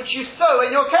zeroim which you sow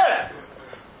in your kerem.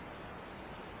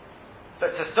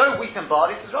 But to sow wheat and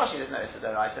barley, says Rashi, there's no Issa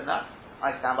D'Oraisa in that.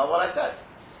 I stand by what I said.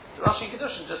 So Rashi in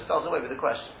Kedushin just does away with the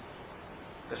question.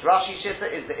 Because Rashi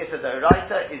Shitta is the Issa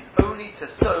D'Oraisa is only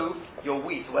to sow your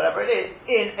wheat, whatever it is,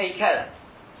 in a kerem.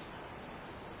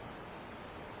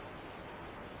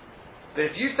 But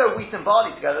if you sow wheat and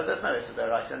barley together, there's no Issa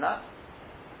D'Oraisa in that.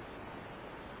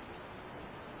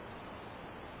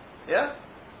 Yeah?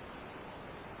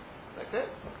 That's it.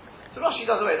 So Rashi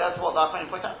does away, that's what our friend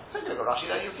points out. Take a look at Rashi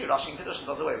there, you'll see Rashi in Kedushin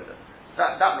does away with it.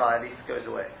 That raya at least goes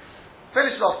away.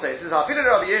 Finish off there. It says,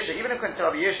 Rabbi Yeshua, even according to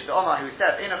Rabbi Yeshua, the Omar who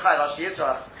said, he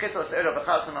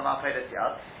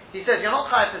says, you're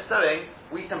not chayav for sowing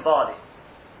wheat and barley.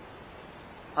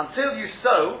 Until you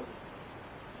sow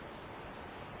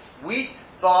wheat,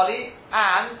 barley,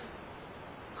 and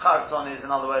charzon is,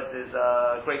 in other words, is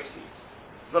grape seeds.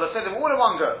 You've got to sow them all in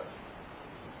one go.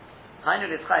 That's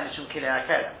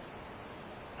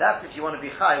if you want to be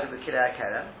chai with the kilei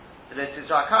akerem, the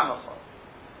letzizra karmachol.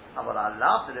 But I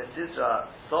love the letzizra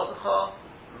sodcha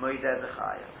moideh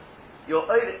b'chayev.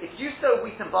 If you sow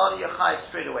wheat and barley, you're chayev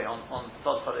straight away on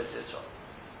sodcha letzizra.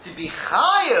 To be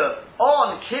chayev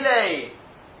on kilei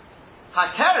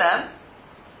hakerem,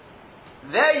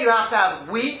 there you have to have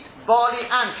wheat, barley,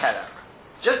 and kerem.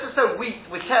 Just to sow wheat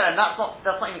with kerem, that's not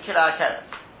even kilei hakerem.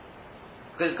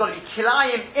 Because it's got to be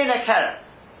kilayim in a kerem.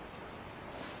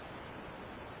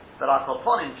 But our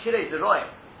kolponim, kilei zeroim,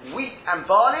 wheat and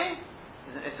barley,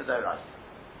 is an Issa D'Oraisa.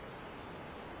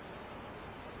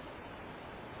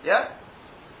 Yeah?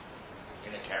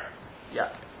 in a Karen.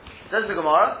 Yeah. Says the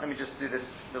Gemara, let me just do this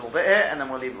little bit here, and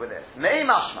then we'll leave it with this. Me'ei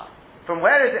mashma. From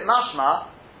where is it mashma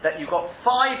that you've got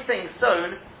 5 things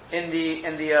sewn in the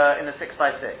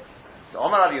 6x6? So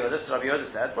Omar Rabbi Yehuda, so Rabbi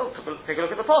Yehuda said, well, take a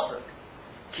look at the pasuk.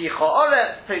 Ki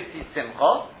cha'oretz totzi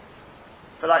simcha.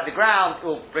 For like the ground, it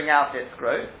will bring out its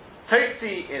growth.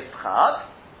 Totzi is chad.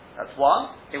 That's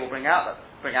 1. It will bring out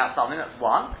something. That's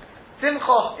 1.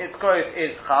 Simcha, its growth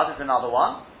is chad. Is another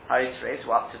 1. Hari trei,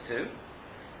 so up to 2.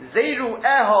 Zeiru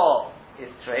eho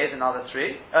is trei, is another 2.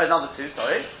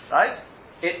 Sorry, right?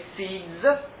 It seeds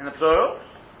in the plural.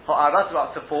 Ha'ara, so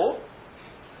up to 4.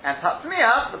 And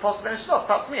tatzmiach, the pasuk finishes off.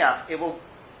 Tatzmiach, it will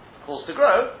cause to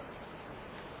grow.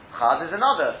 Chad is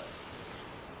another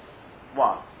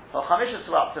 1. Chamisha,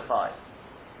 so up to 5.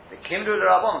 The Kimru the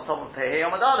Rabban on top of Tehei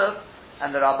Yomad Aleph,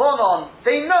 and the Rabbanon,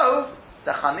 they know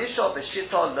the Chamisha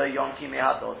b'shita lo yonki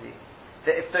mehadodi.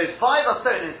 That if those 5 are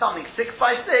sewn in something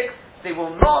 6x6, they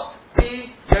will not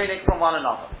be yonik from one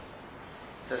another.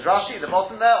 Says Rashi at the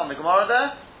bottom there on the Gemara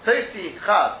there. Tosi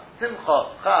chad simcha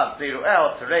chad zeiru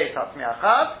el terei tatzmiach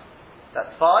chad.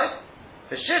 That's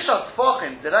 5. The shisha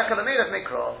tfachim dereka l'meid of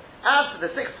mikra. As to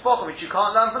the 6 tfachim which you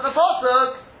can't learn from the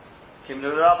pasuk,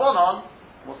 Kimlu the Rabbanon.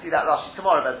 We'll see that Rashi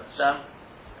tomorrow, Bez Hashem.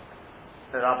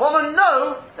 The Rabbanon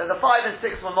know that the 5 and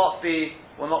 6 will not be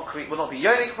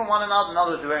yonik from one another. In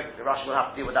other words, Rashi will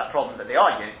have to deal with that problem that they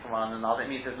are yonik from one another. It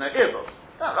means there's no irrul.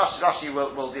 That Rashi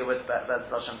will deal with Bez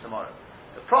Hashem tomorrow.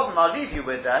 The problem I'll leave you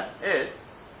with then is,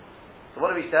 so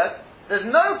what have we said? There's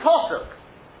no pasuk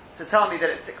to tell me that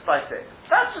it's 6x6.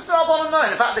 That's just the Rabbanon know.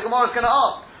 In fact, the Gemara is going to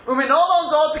ask,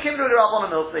 Uminolon zod became the Rabbanon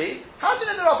milsi. How do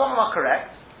you know the Rabbanon are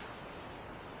correct?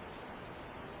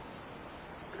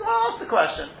 The Gemara asks the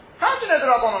question. How do you know the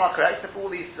Rabbanon are correct if all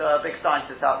these big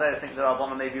scientists out there think the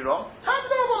Rabbanon may be wrong? How do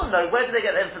the Rabbanon know? Where do they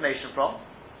get the information from?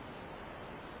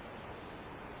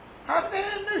 How do they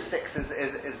know 6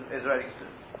 is already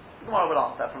soon? The Gemara will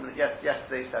answer that from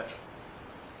yesterday's session.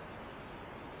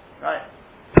 Right?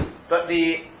 But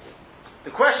the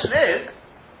question is,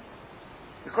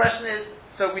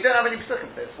 so we don't have any psukim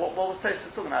for this. What was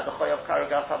Tosfos talking about? The Chayav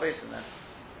Karagas HaBesim then?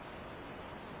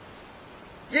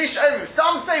 Yesh Omrim.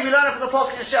 Some say we learn it from the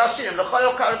pasuk in Shir Hashirim, the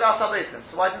Chayav Karagas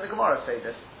HaBesim. So why didn't the Gemara say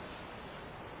this?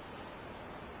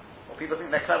 Well, people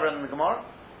think they're cleverer than the Gemara.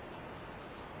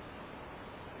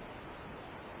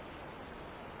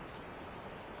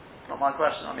 Not my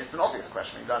question. I mean, it's an obvious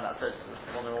question. You learn that Tosfos.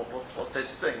 Wondering what Tosfos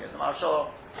is doing. Is the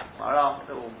Marshal, Maharam,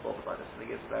 they're all bothered by this. They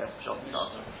give various shots and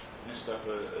answers. Missed up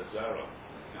a Zara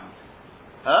account.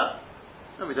 Huh?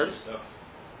 No, we don't. Missed up.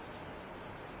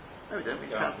 No, we don't.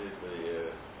 We counted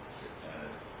the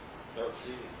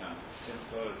Totsi, counted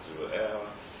Simcha, Zeruel,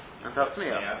 and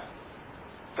Tatzmiach.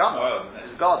 Garden.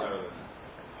 It's garden.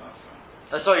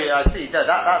 Oh, sorry, I see. That's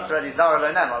already Zara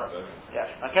Lonem.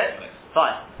 Yeah. Okay.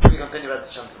 Fine. We continue with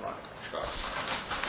the Shem tomorrow.